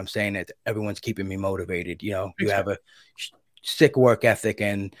about when I'm saying that everyone's keeping me motivated. You have a sick work ethic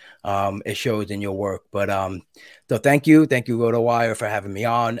and it shows in your work. But so thank you RotoWire for having me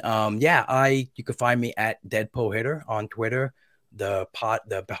on. You can find me at Dead Pull Hitter on Twitter. My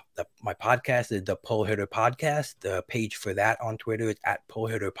podcast is the Pull Hitter Podcast. The page for that on Twitter is at Pull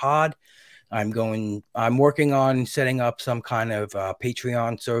Hitter Pod. I'm working on setting up some kind of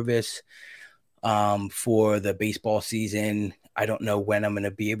Patreon service for the baseball season. I don't know when I'm going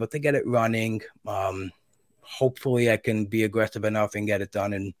to be able to get it running. Hopefully I can be aggressive enough and get it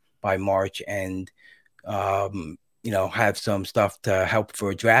done by March and, have some stuff to help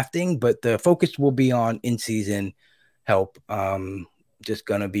for drafting, but the focus will be on in-season help. Just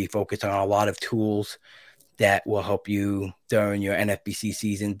going to be focused on a lot of tools that will help you during your NFBC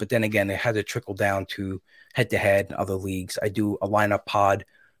season. But then again, it has a trickle down to head-to-head other leagues. I do a lineup pod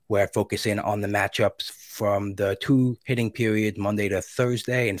where I focus in on the matchups from the 2 hitting periods, Monday to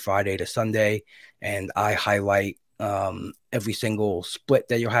Thursday and Friday to Sunday. And I highlight every single split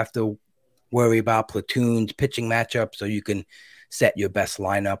that you'll have to worry about, platoons, pitching matchups, so you can set your best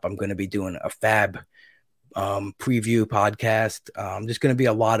lineup. I'm going to be doing a fab preview podcast. There's going to be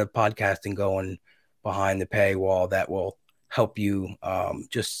a lot of podcasting going behind the paywall that will help you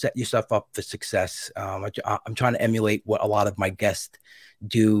just set yourself up for success. I'm trying to emulate what a lot of my guests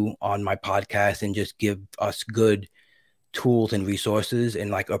do on my podcast and just give us good tools and resources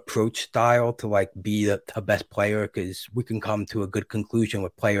and like approach style to like be the best player, because we can come to a good conclusion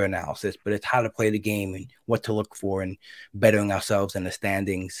with player analysis, but it's how to play the game and what to look for and bettering ourselves in the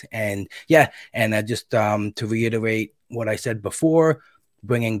standings. And I just to reiterate what I said before,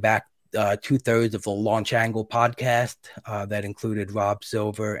 bringing back 2/3 of the Launch Angle podcast that included Rob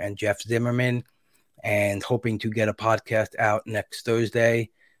Silver and Jeff Zimmerman, and hoping to get a podcast out next Thursday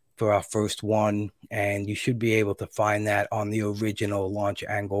for our first one. And you should be able to find that on the original Launch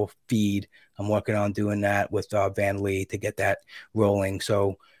Angle feed. I'm working on doing that with Van Lee to get that rolling.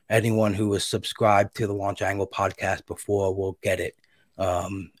 So anyone who was subscribed to the Launch Angle podcast before will get it.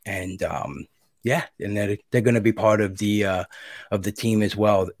 And they're going to be part of the team as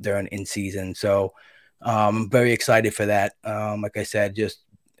well during in season. So I'm very excited for that. Like I said, just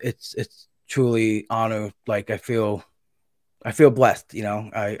it's truly honor. Like I feel blessed, you know.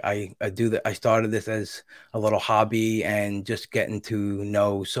 I do that. I started this as a little hobby, and just getting to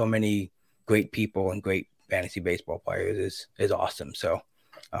know so many great people and great fantasy baseball players is awesome. So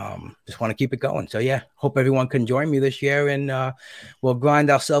just want to keep it going. So yeah, hope everyone can join me this year, and we'll grind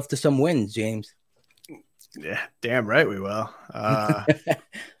ourselves to some wins, James. Yeah, damn right we will.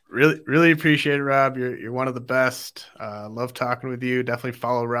 Really appreciate it, Rob. You're one of the best. Love talking with you. Definitely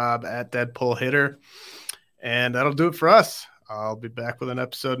follow Rob at Deadpool Hitter. And that'll do it for us. I'll be back with an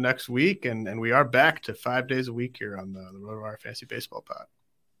episode next week, and we are back to 5 days a week here on the RotoWire Fantasy Baseball Pod.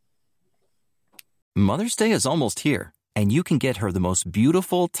 Mother's Day is almost here, and you can get her the most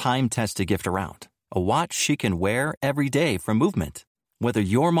beautiful time-tested gift around, a watch she can wear every day from Movement. Whether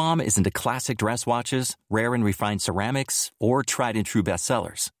your mom is into classic dress watches, rare and refined ceramics, or tried-and-true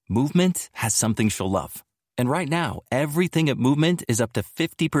bestsellers, Movement has something she'll love. And right now, everything at Movement is up to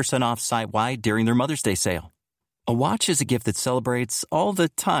 50% off site-wide during their Mother's Day sale. A watch is a gift that celebrates all the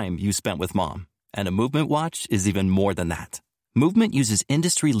time you spent with mom. And a Movement watch is even more than that. Movement uses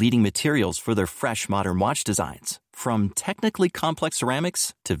industry-leading materials for their fresh, modern watch designs. From technically complex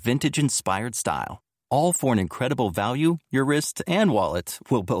ceramics to vintage-inspired style. All for an incredible value your wrist and wallet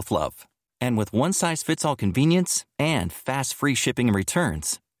will both love. And with one-size-fits-all convenience and fast free shipping and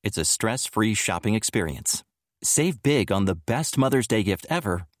returns, it's a stress-free shopping experience. Save big on the best Mother's Day gift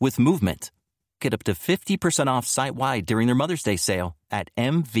ever with Movement. Get up to 50% off site-wide during their Mother's Day sale at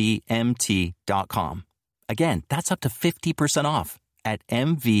MVMT.com. Again, that's up to 50% off at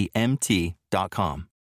MVMT.com.